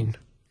 16.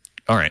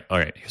 All right.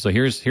 So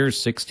here's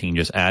 16,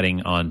 just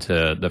adding on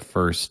to the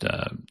first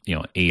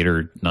 8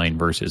 or 9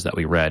 verses that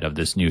we read of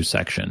this new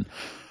section.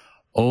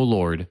 O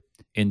Lord,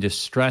 in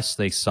distress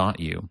they sought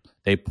you.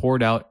 They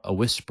poured out a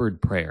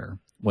whispered prayer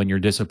when your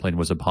discipline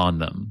was upon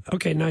them.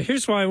 Okay, now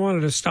here's why I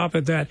wanted to stop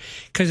at that,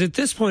 because at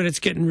this point it's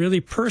getting really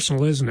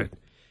personal, isn't it?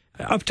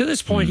 Up to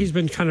this point, he's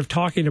been kind of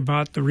talking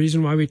about the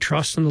reason why we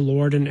trust in the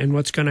Lord and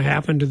what's going to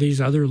happen to these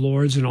other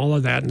lords and all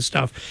of that and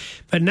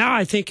stuff. But now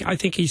I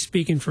think he's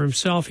speaking for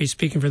himself. He's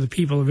speaking for the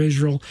people of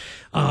Israel,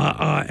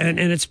 and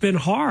it's been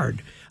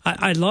hard.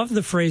 I love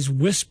the phrase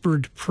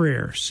whispered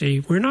prayer.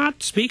 See, we're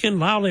not speaking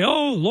loudly,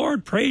 oh,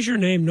 Lord, praise your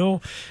name.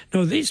 No,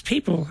 these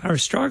people are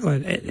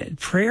struggling.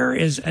 Prayer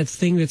is a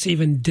thing that's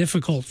even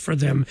difficult for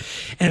them.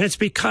 And it's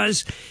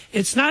because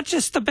it's not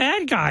just the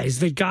bad guys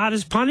that God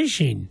is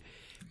punishing.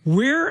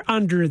 We're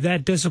under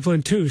that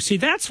discipline too. See,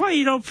 that's why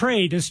you don't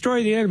pray,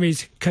 destroy the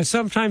enemies, because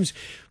sometimes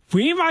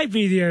we might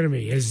be the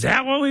enemy. Is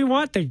that what we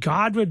want? That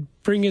God would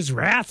bring His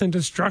wrath and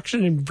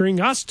destruction and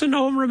bring us to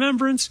no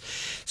remembrance?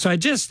 So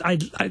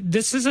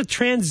this is a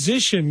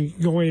transition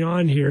going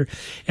on here.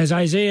 As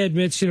Isaiah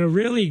admits,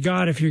 really,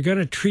 God, if you're going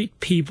to treat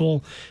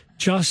people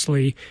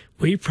justly,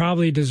 we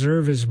probably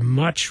deserve as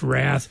much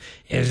wrath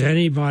as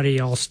anybody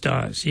else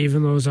does,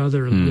 even those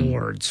other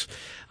lords.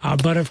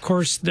 But of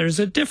course, there's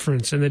a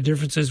difference, and the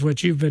difference is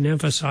what you've been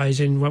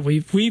emphasizing, what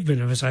we've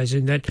been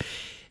emphasizing, that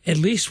at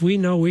least we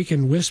know we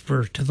can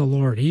whisper to the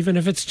Lord, even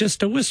if it's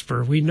just a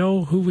whisper. We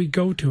know who we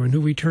go to and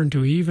who we turn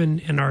to, even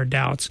in our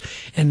doubts.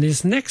 And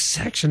this next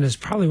section is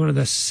probably one of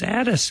the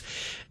saddest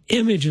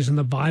images in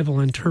the Bible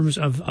in terms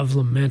of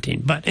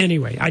lamenting. But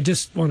anyway, I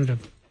just wanted to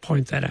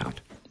point that out.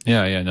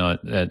 Yeah, no,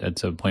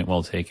 that's a point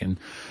well taken.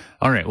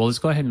 All right, well, let's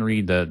go ahead and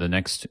read the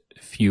next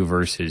few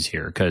verses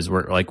here, because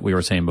we're, like we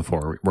were saying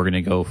before, we're going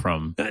to go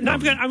from... I'm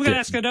going to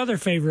ask another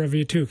favor of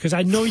you, too, because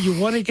I know you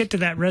want to get to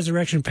that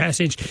resurrection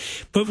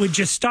passage, but would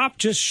you stop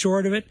just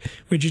short of it?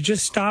 Would you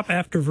just stop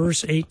after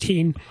verse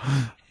 18?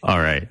 All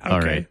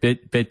right.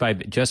 Bit by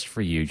bit, just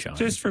for you, John.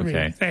 Just for me.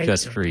 Thank you.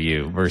 For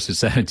you, verses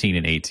 17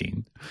 and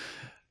 18.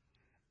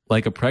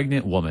 Like a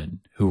pregnant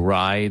woman who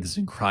writhes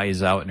and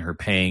cries out in her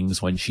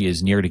pangs when she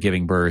is near to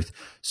giving birth,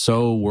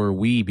 so were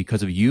we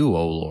because of you,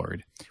 O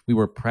Lord. We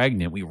were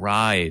pregnant, we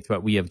writhed,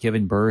 but we have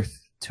given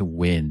birth to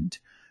wind.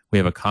 We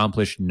have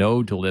accomplished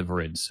no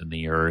deliverance in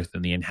the earth,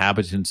 and the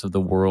inhabitants of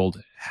the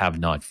world have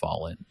not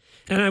fallen.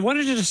 And I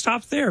wanted you to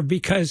stop there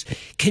because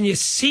can you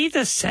see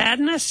the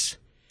sadness?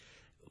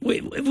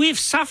 We've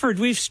suffered.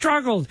 We've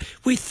struggled.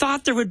 We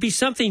thought there would be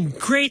something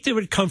great that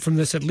would come from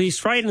this, at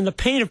least, right? And the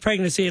pain of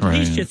pregnancy, at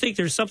least you think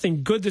there's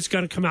something good that's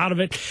going to come out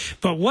of it.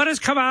 But what has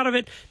come out of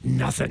it?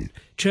 Nothing.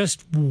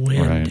 Just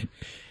wind. Right.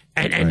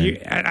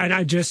 And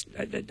I just,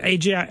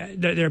 AJ,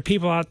 there are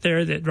people out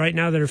there that right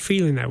now that are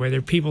feeling that way. There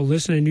are people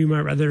listening to you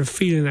that are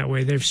feeling that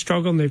way. They've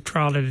struggled and they've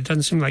tried it. It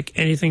doesn't seem like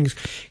anything's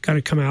going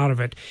to come out of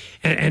it.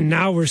 And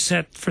now we're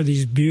set for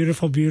these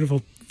beautiful,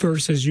 beautiful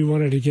verses you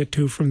wanted to get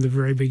to from the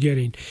very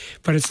beginning.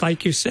 But it's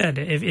like you said,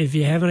 if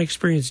you haven't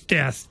experienced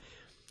death,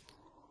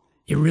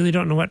 you really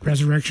don't know what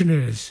resurrection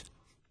is.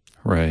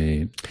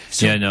 Right.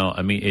 So, yeah, no,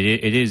 I mean,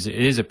 it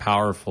is a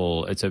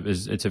powerful, it's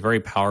a very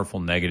powerful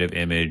negative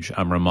image.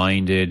 I'm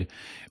reminded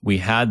we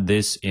had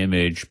this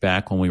image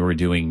back when we were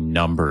doing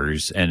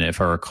Numbers. And if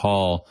I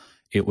recall,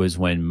 it was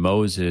when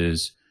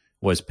Moses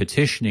was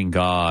petitioning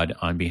God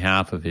on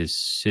behalf of his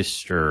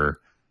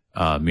sister,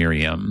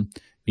 Miriam,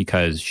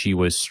 because she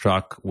was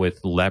struck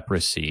with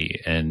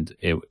leprosy, and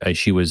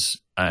she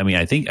was. I mean,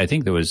 I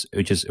think there was.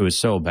 It was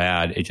so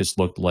bad. It just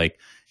looked like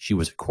she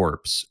was a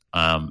corpse.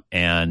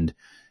 And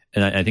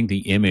I think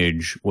the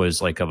image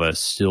was like of a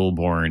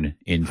stillborn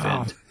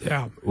infant. Oh,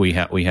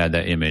 yeah, we had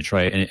that image,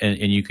 right?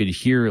 And you could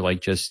hear like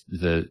just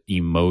the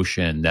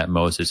emotion that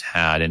Moses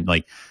had, and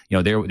like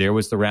there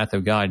was the wrath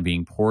of God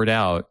being poured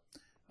out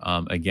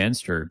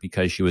against her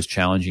because she was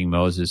challenging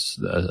Moses'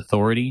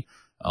 authority,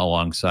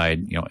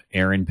 alongside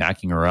Aaron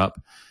backing her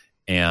up,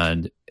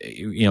 and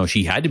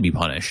she had to be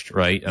punished,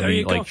 right? I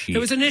mean, like it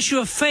was an issue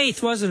of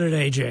faith, wasn't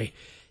it, AJ?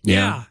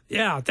 Yeah,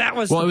 that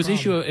was. Well, it was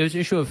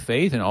issue of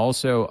faith, and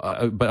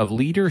also, but of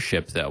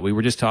leadership. Though we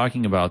were just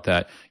talking about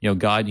that,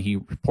 God, He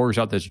pours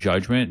out this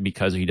judgment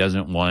because He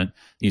doesn't want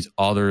these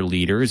other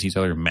leaders, these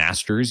other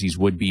masters, these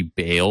would-be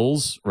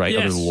Baals, right,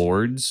 yes, other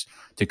lords,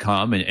 to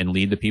come and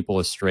lead the people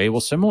astray. Well,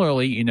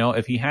 similarly,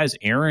 if He has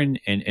Aaron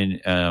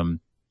and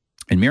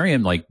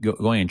Miriam like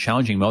going and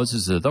challenging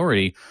Moses'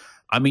 authority,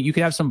 I mean, you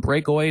could have some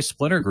breakaway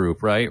splinter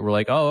group, right? We're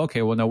like, oh,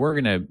 okay, well, no, we're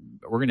gonna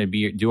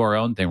do our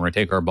own thing. We're gonna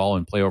take our ball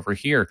and play over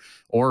here,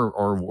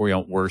 or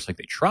worse, like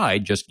they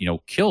tried, just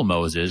kill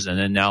Moses, and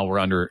then now we're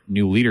under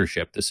new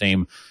leadership, the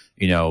same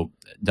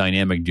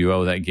dynamic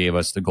duo that gave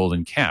us the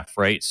golden calf,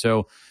 right?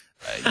 So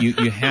you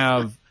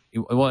have.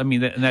 Well, I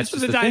mean, and that's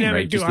just the thing,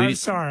 right? Duo, I'm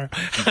sorry.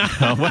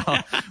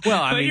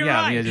 well, I mean,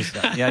 yeah, right.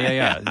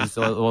 just a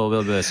little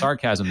bit of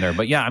sarcasm there,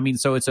 but yeah, I mean,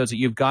 so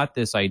you've got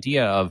this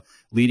idea of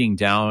leading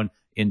down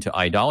into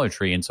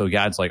idolatry, and so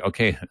God's like,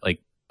 okay,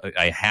 like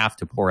I have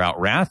to pour out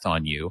wrath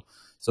on you,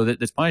 so that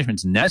this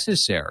punishment's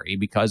necessary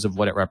because of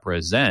what it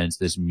represents,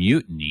 this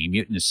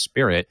mutinous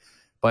spirit.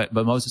 But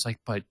Moses is like,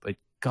 but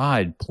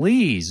God,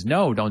 please,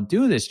 no, don't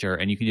do this to her.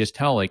 And you can just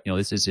tell, like,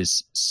 this is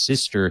his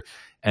sister.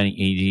 And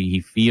he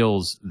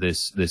feels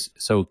this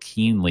so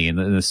keenly, and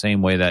in the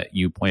same way that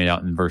you pointed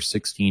out in verse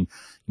 16,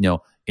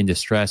 in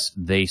distress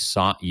they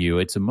sought you.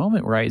 It's a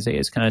moment where Isaiah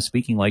is kind of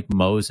speaking like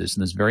Moses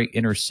in this very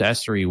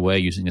intercessory way,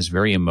 using this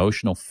very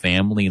emotional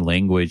family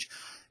language,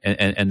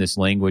 and this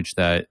language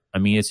that, I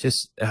mean, it's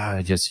just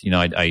I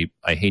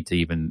hate to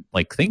even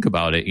like think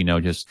about it.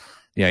 Just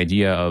the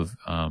idea of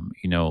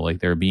like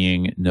there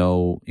being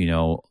no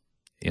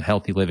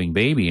healthy living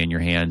baby in your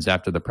hands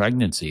after the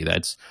pregnancy.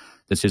 That's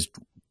just.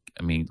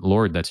 I mean,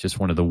 Lord, that's just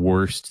one of the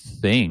worst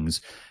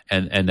things.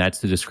 And that's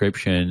the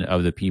description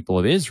of the people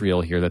of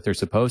Israel here, that they're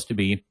supposed to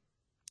be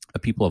a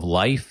people of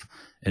life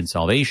and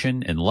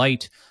salvation and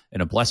light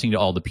and a blessing to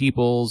all the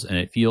peoples. And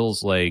it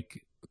feels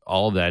like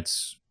all of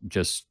that's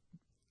just,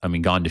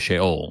 gone to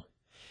Sheol.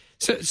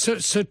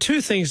 So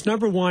two things.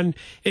 Number one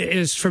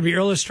is from your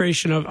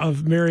illustration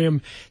of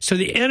Miriam. So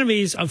the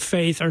enemies of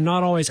faith are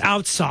not always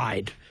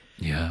outside.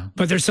 Yeah.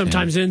 But they're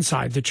sometimes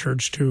inside the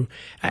church too.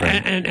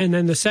 Right. And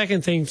then the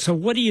second thing, so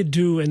what do you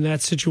do in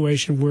that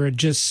situation where it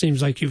just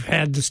seems like you've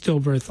had the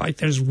stillbirth, like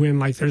there's wind,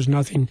 like there's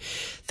nothing?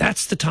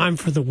 That's the time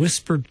for the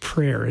whispered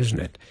prayer, isn't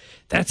it?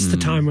 That's the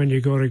time when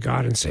you go to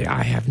God and say,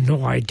 I have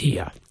no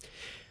idea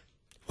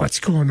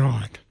what's going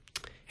on.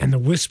 And the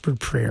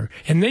whispered prayer.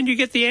 And then you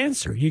get the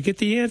answer. You get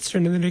the answer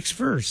in the next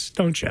verse,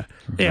 don't you?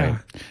 Yeah.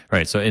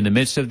 Right. So in the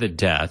midst of the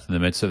death, in the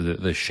midst of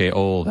the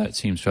Sheol that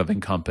seems to have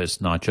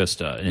encompassed not just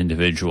an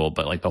individual,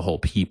 but like the whole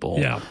people,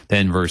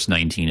 then verse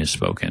 19 is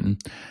spoken.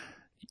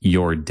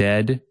 Your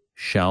dead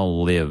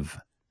shall live.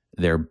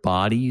 Their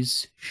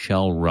bodies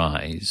shall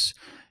rise.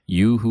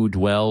 You who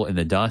dwell in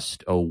the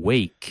dust,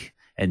 awake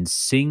and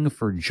sing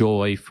for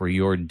joy, for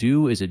your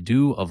dew is a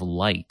dew of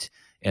light,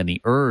 and the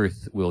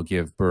earth will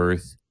give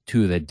birth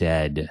to the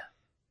dead.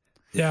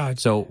 Yeah.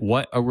 So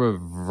what a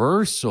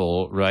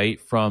reversal, right,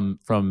 from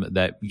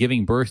that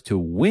giving birth to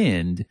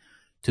wind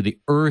to the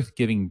earth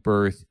giving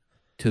birth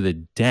to the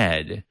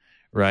dead,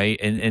 right?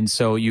 And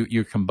so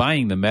you're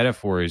combining the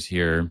metaphors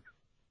here,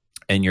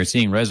 and you're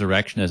seeing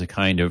resurrection as a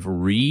kind of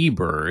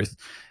rebirth.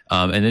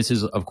 And this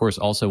is, of course,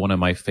 also one of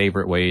my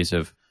favorite ways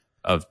of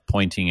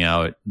pointing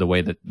out the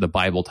way that the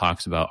Bible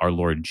talks about our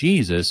Lord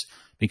Jesus,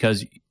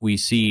 because we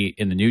see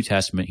in the New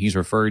Testament, he's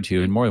referred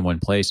to in more than one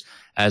place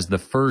as the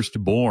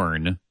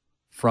firstborn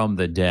from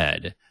the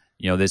dead.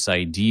 This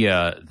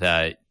idea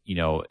that,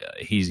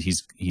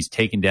 he's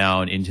taken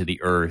down into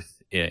the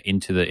earth,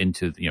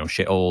 into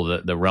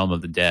Sheol, the realm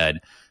of the dead,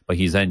 but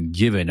he's then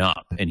given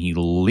up and he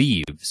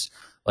leaves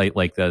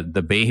like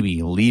the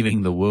baby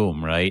leaving the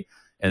womb, right?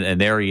 And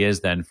there he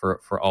is then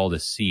for all to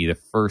see, the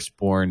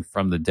firstborn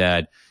from the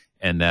dead,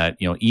 and that,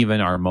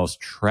 even our most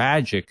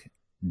tragic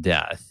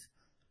death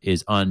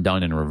is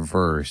undone and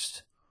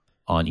reversed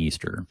on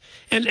Easter.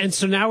 And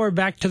so now we're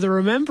back to the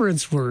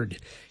remembrance word.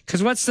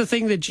 Because what's the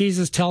thing that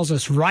Jesus tells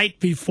us right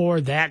before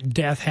that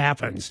death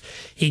happens?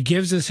 He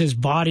gives us his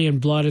body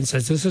and blood and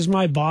says, this is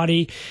my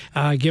body,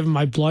 given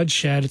my blood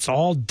shed. It's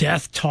all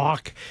death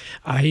talk.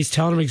 He's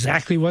telling them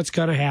exactly what's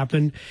going to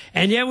happen.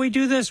 And yet we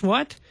do this,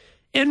 what?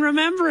 In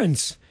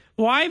remembrance.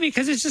 Why?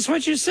 Because it's just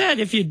what you said.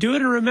 If you do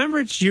it in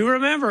remembrance, you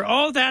remember.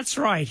 Oh, that's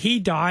right. He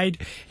died,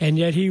 and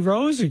yet he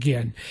rose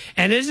again.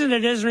 And isn't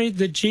it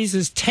that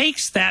Jesus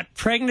takes that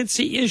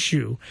pregnancy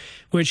issue,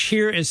 which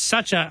here is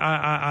such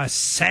a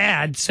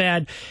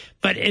sad,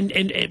 but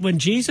when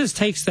Jesus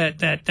takes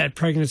that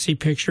pregnancy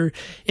picture,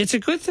 it's a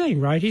good thing,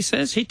 right?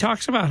 He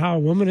talks about how a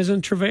woman is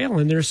in travail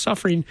and there's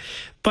suffering,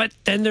 but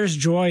then there's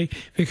joy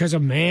because a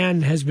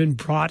man has been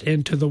brought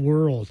into the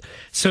world.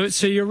 So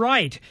you're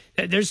right.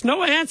 There's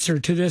no answer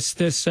to this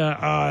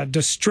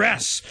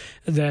distress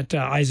that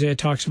Isaiah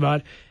talks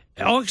about,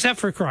 except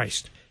for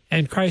Christ.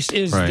 And Christ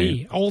is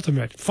the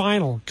ultimate,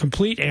 final,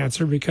 complete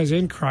answer, because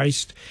in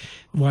Christ,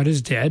 what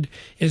is dead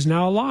is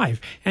now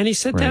alive. And he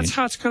said that's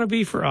how it's going to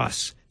be for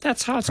us.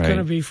 That's how it's going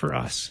to be for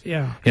us.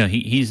 Yeah. Yeah.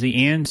 He's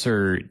the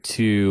answer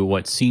to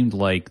what seemed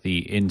like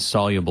the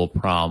insoluble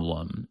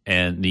problem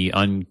and the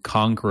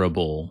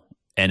unconquerable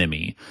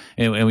enemy.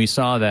 And we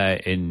saw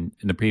that in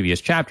the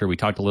previous chapter. We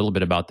talked a little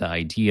bit about the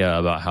idea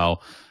about how,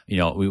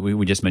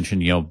 we just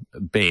mentioned,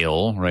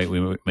 Baal, right?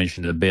 We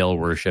mentioned the Baal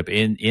worship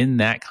in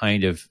that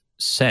kind of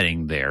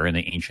setting there in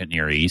the ancient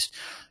Near East.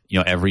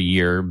 Every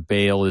year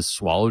Baal is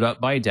swallowed up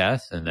by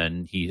death, and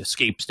then he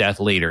escapes death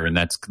later, and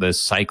that's the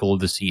cycle of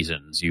the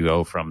seasons. You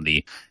go from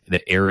the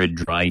arid,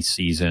 dry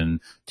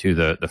season to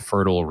the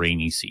fertile,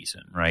 rainy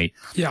season, right?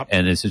 Yeah.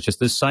 And this is just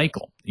this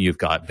cycle. You've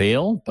got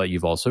Baal, but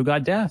you've also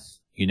got death.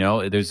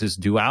 There's this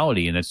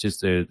duality, and it's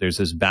just there's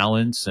this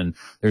balance, and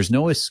there's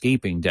no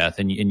escaping death.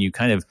 And you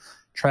kind of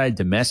try to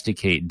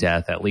domesticate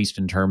death, at least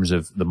in terms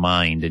of the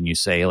mind, and you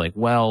say, like,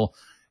 well,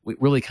 we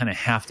really kind of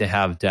have to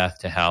have death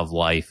to have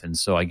life. And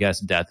so I guess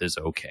death is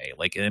okay.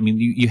 Like, I mean,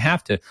 you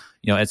have to,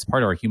 it's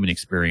part of our human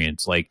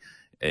experience. Like,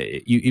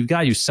 you've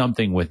got to do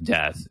something with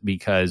death,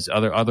 because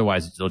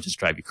otherwise it'll just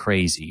drive you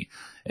crazy.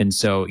 And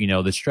so,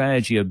 the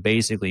strategy of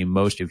basically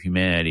most of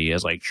humanity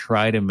is like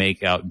try to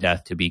make out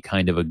death to be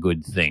kind of a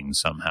good thing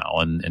somehow,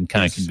 and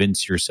kind of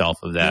convince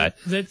yourself of that.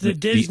 The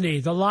Disney,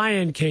 the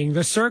Lion King,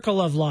 the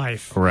circle of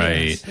life.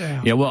 Right.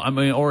 Yes. Yeah. Well, I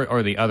mean,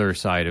 or the other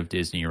side of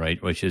Disney,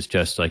 right? Which is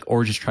just like,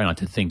 or just try not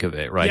to think of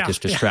it, right? Yeah.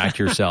 Just distract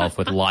yourself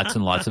with lots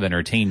and lots of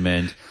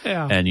entertainment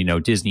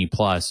and, Disney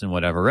Plus and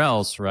whatever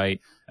else, right?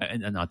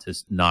 And not to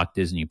knock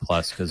Disney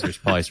Plus, because there's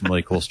probably some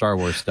really cool Star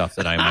Wars stuff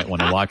that I might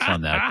want to watch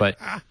on that.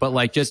 But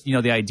like, just,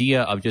 the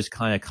idea of just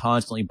kind of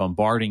constantly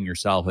bombarding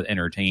yourself with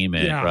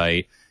entertainment,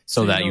 right?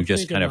 So that you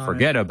just kind of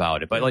forget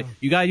about it. But like,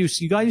 you gotta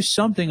do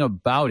something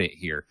about it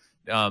here,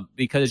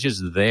 because it's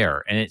just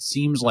there. And it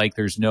seems like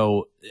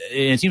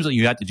it seems like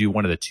you have to do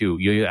one of the two.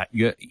 You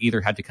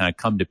either have to kind of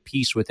come to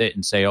peace with it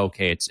and say,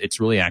 okay, it's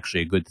really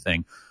actually a good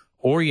thing,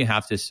 or you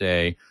have to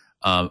say,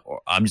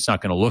 I'm just not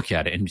going to look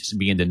at it and just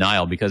be in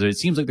denial, because it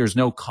seems like there's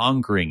no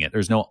conquering it.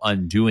 There's no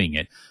undoing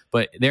it.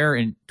 But there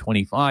in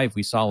 25,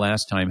 we saw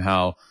last time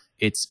how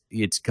it's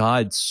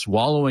God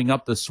swallowing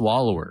up the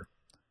swallower.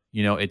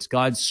 It's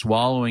God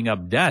swallowing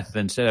up death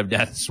instead of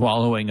death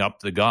swallowing up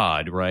the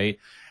God, right?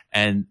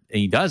 And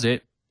he does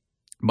it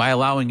by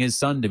allowing his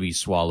son to be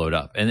swallowed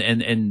up,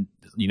 and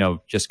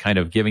just kind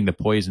of giving the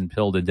poison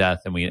pill to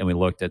death. And we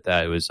looked at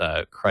that. It was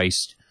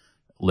Christ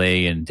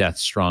lay in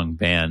death's strong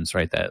bands,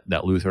 right?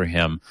 That Luther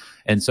hymn.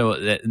 And so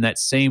in that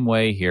same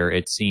way here,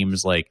 it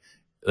seems like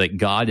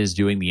God is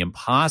doing the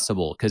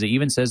impossible, because it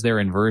even says there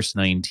in verse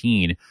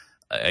 19,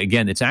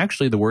 again, it's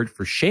actually the word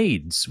for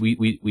shades.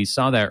 We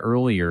saw that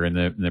earlier in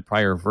the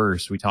prior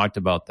verse. We talked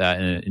about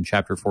that in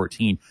chapter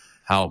 14,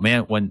 how,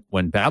 man,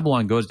 when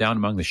Babylon goes down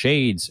among the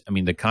shades, I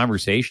mean, the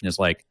conversation is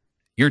like,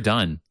 you're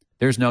done.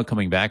 There's no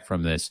coming back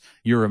from this.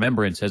 Your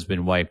remembrance has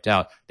been wiped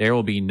out. There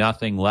will be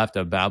nothing left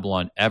of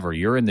Babylon ever.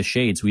 You're in the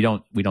shades. We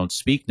don't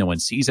speak. No one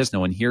sees us. No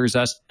one hears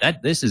us.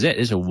 This is it.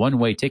 This is a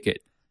one-way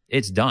ticket.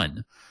 It's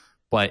done.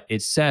 But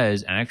it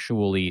says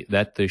actually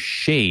that the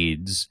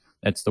shades,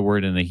 that's the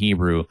word in the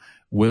Hebrew,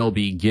 will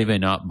be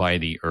given up by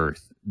the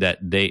earth. That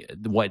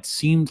what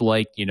seemed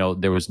like,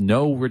 there was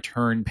no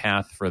return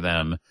path for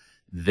them,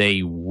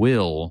 they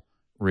will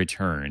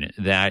return.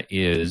 That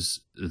is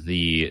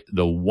the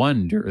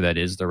wonder that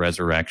is the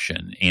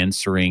resurrection,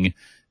 answering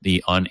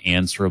the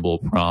unanswerable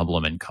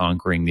problem and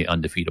conquering the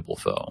undefeatable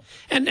foe.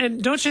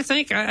 And don't you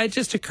think, it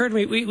just occurred to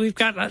me, we've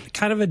got a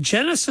kind of a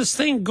Genesis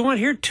thing going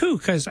here too,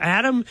 because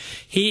Adam,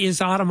 he is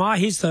Adamah,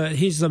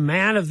 he's the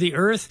man of the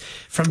earth.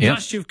 From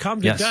dust you've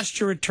come, to dust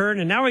you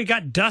return, and now we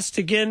got dust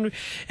again,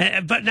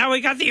 but now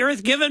we got the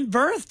earth giving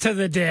birth to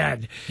the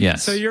dead.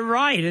 Yes. So you're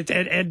right,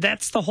 and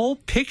that's the whole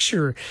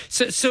picture.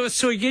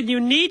 So again, you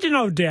need to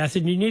know death,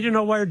 and you need to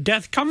know where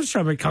death comes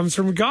from. It comes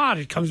from God.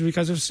 It comes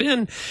because of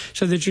sin,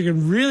 so that you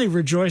can really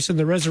rejoice in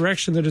the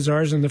resurrection that is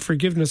ours and the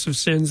forgiveness of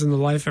sins and the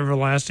life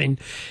everlasting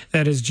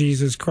that is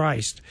Jesus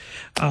Christ.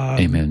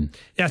 Amen.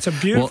 Yeah, it's a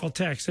beautiful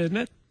text, isn't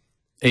it?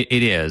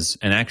 It is.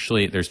 And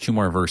actually, there's 2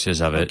 more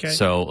verses of it. Okay.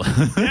 So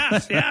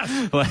yes.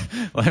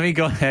 let me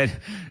go ahead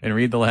and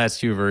read the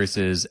last 2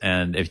 verses.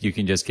 And if you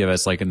can just give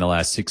us, like in the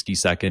last 60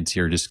 seconds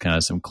here, just kind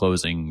of some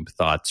closing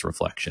thoughts,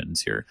 reflections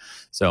here.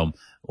 So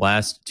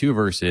last 2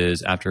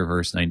 verses after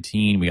verse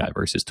 19, we got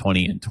verses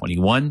 20 and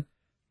 21.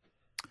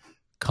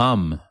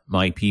 Come,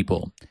 my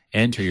people,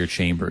 enter your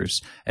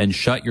chambers, and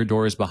shut your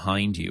doors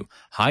behind you.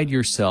 Hide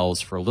yourselves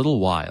for a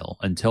little while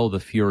until the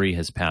fury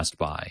has passed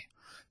by.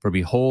 For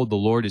behold, the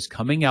Lord is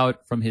coming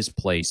out from his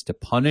place to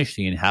punish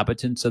the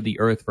inhabitants of the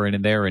earth for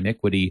their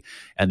iniquity,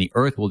 and the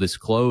earth will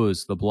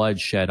disclose the blood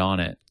shed on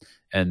it,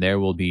 and there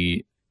will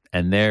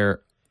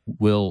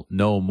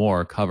no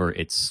more cover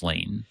its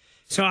slain.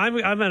 So I'm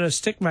going to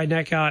stick my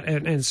neck out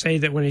and say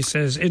that when he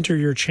says, enter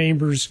your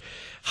chambers,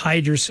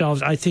 hide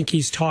yourselves, I think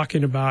he's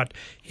talking about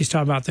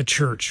the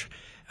church.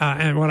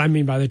 And what I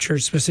mean by the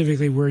church,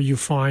 specifically where you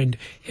find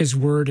his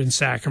word and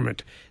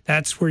sacrament.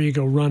 That's where you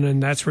go running.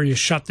 That's where you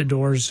shut the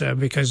doors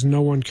because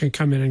no one can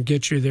come in and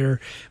get you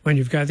there when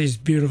you've got these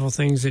beautiful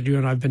things that you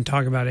and I have been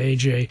talking about,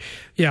 AJ.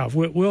 Yeah,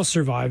 we'll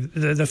survive.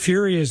 The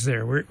fury is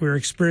there. We're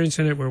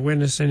experiencing it. We're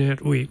witnessing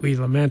it. We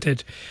lament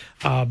it.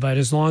 But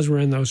as long as we're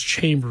in those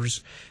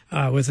chambers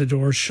with the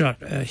doors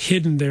shut,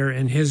 hidden there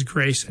in his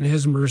grace and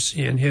his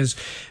mercy and his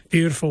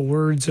beautiful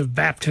words of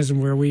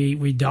baptism where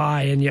we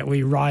die and yet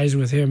we rise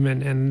with him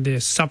and the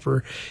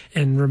supper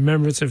in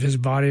remembrance of his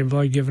body and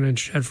blood given and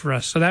shed for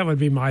us. So that would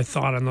be my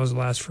thought on those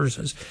last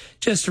verses.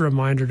 Just a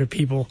reminder to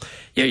people,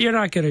 you're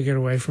not going to get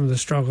away from the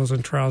struggles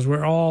and trials.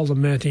 We're all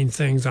lamenting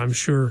things, I'm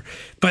sure.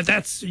 But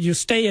you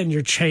stay in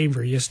your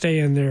chamber. You stay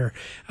in there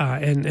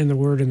in the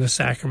word and the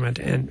sacrament,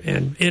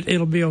 and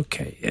it'll be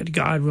okay.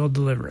 God will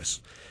deliver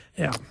us.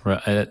 Yeah,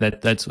 right.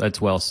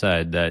 That's well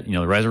said. That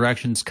the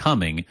resurrection's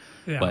coming,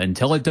 but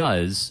until it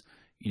does,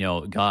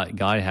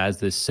 God has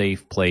this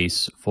safe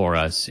place for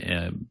us,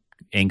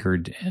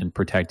 anchored and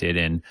protected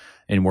in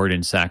word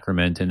and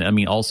sacrament. And I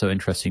mean, also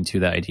interesting too,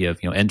 the idea of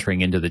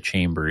entering into the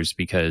chambers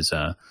because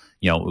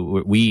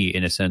we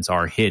in a sense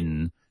are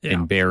hidden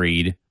and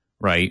buried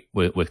right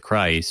with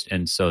Christ,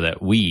 and so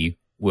that we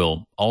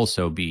will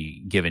also be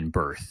given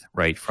birth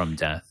right from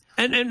death.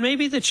 And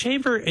maybe the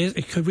chamber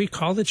could we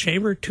call the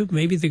chamber too,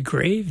 maybe the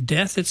grave,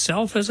 death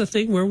itself as a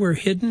thing where we're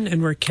hidden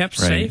and we're kept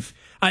safe?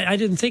 I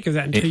didn't think of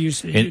that until you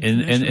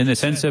in the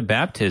sense of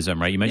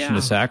baptism, right? You mentioned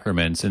the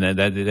sacraments, and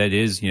that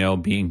is,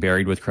 being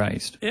buried with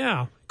Christ.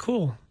 Yeah,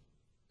 cool.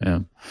 Yeah.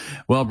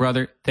 Well,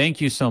 brother,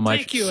 thank you so much.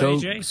 Thank you,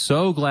 AJ.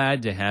 So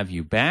glad to have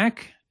you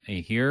back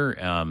here,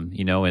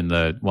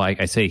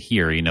 I say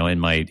here, in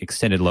my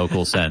extended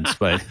local sense,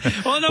 but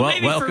well, no,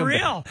 maybe for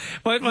real.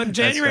 When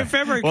January,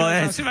 February comes,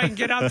 I'll see if I can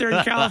get out there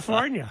in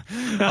California.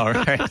 All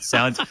right,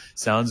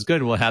 sounds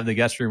good. We'll have the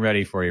guest room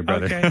ready for you,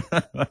 brother.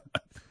 Okay.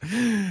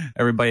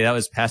 Everybody, that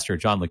was Pastor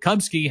John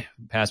Lekumsky,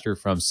 pastor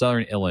from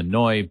Southern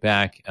Illinois,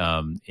 back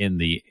in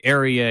the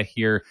area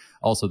here.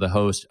 Also the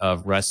host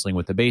of Wrestling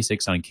with the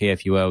Basics on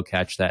KFUO.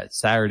 Catch that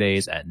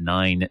Saturdays at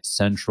 9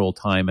 Central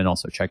Time, and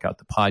also check out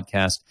the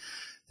podcast.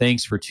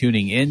 Thanks for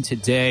tuning in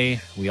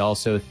today. We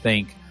also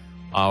thank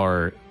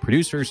our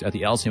producers at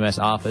the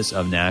LCMS Office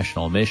of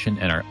National Mission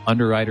and our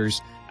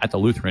underwriters at the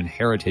Lutheran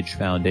Heritage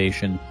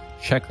Foundation.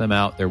 Check them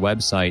out. Their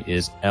website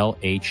is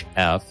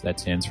LHF, that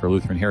stands for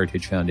Lutheran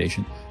Heritage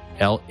Foundation,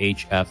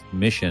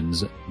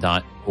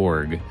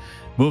 LHFmissions.org.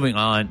 Moving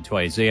on to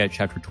Isaiah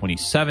chapter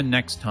 27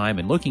 next time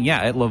and looking,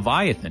 at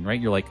Leviathan,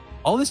 right? You're like,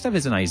 all this stuff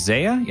is in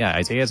Isaiah? Yeah,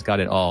 Isaiah's got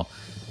it all.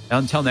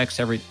 Until next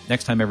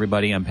time,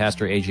 everybody, I'm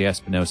Pastor A.J.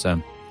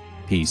 Espinosa.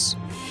 Peace.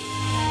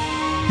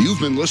 You've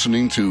been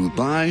listening to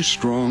Thy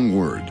Strong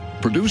Word,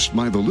 produced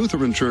by the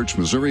Lutheran Church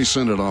Missouri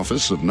Synod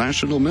Office of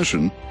National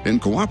Mission in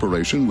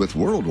cooperation with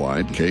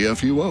Worldwide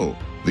KFUO,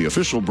 the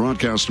official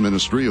broadcast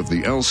ministry of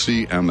the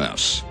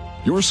LCMS.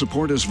 Your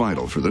support is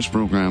vital for this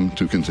program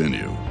to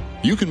continue.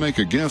 You can make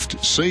a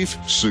gift safe,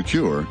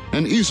 secure,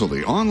 and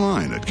easily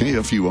online at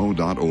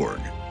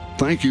kfuo.org.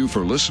 Thank you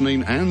for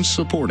listening and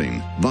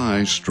supporting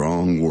Thy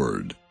Strong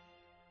Word.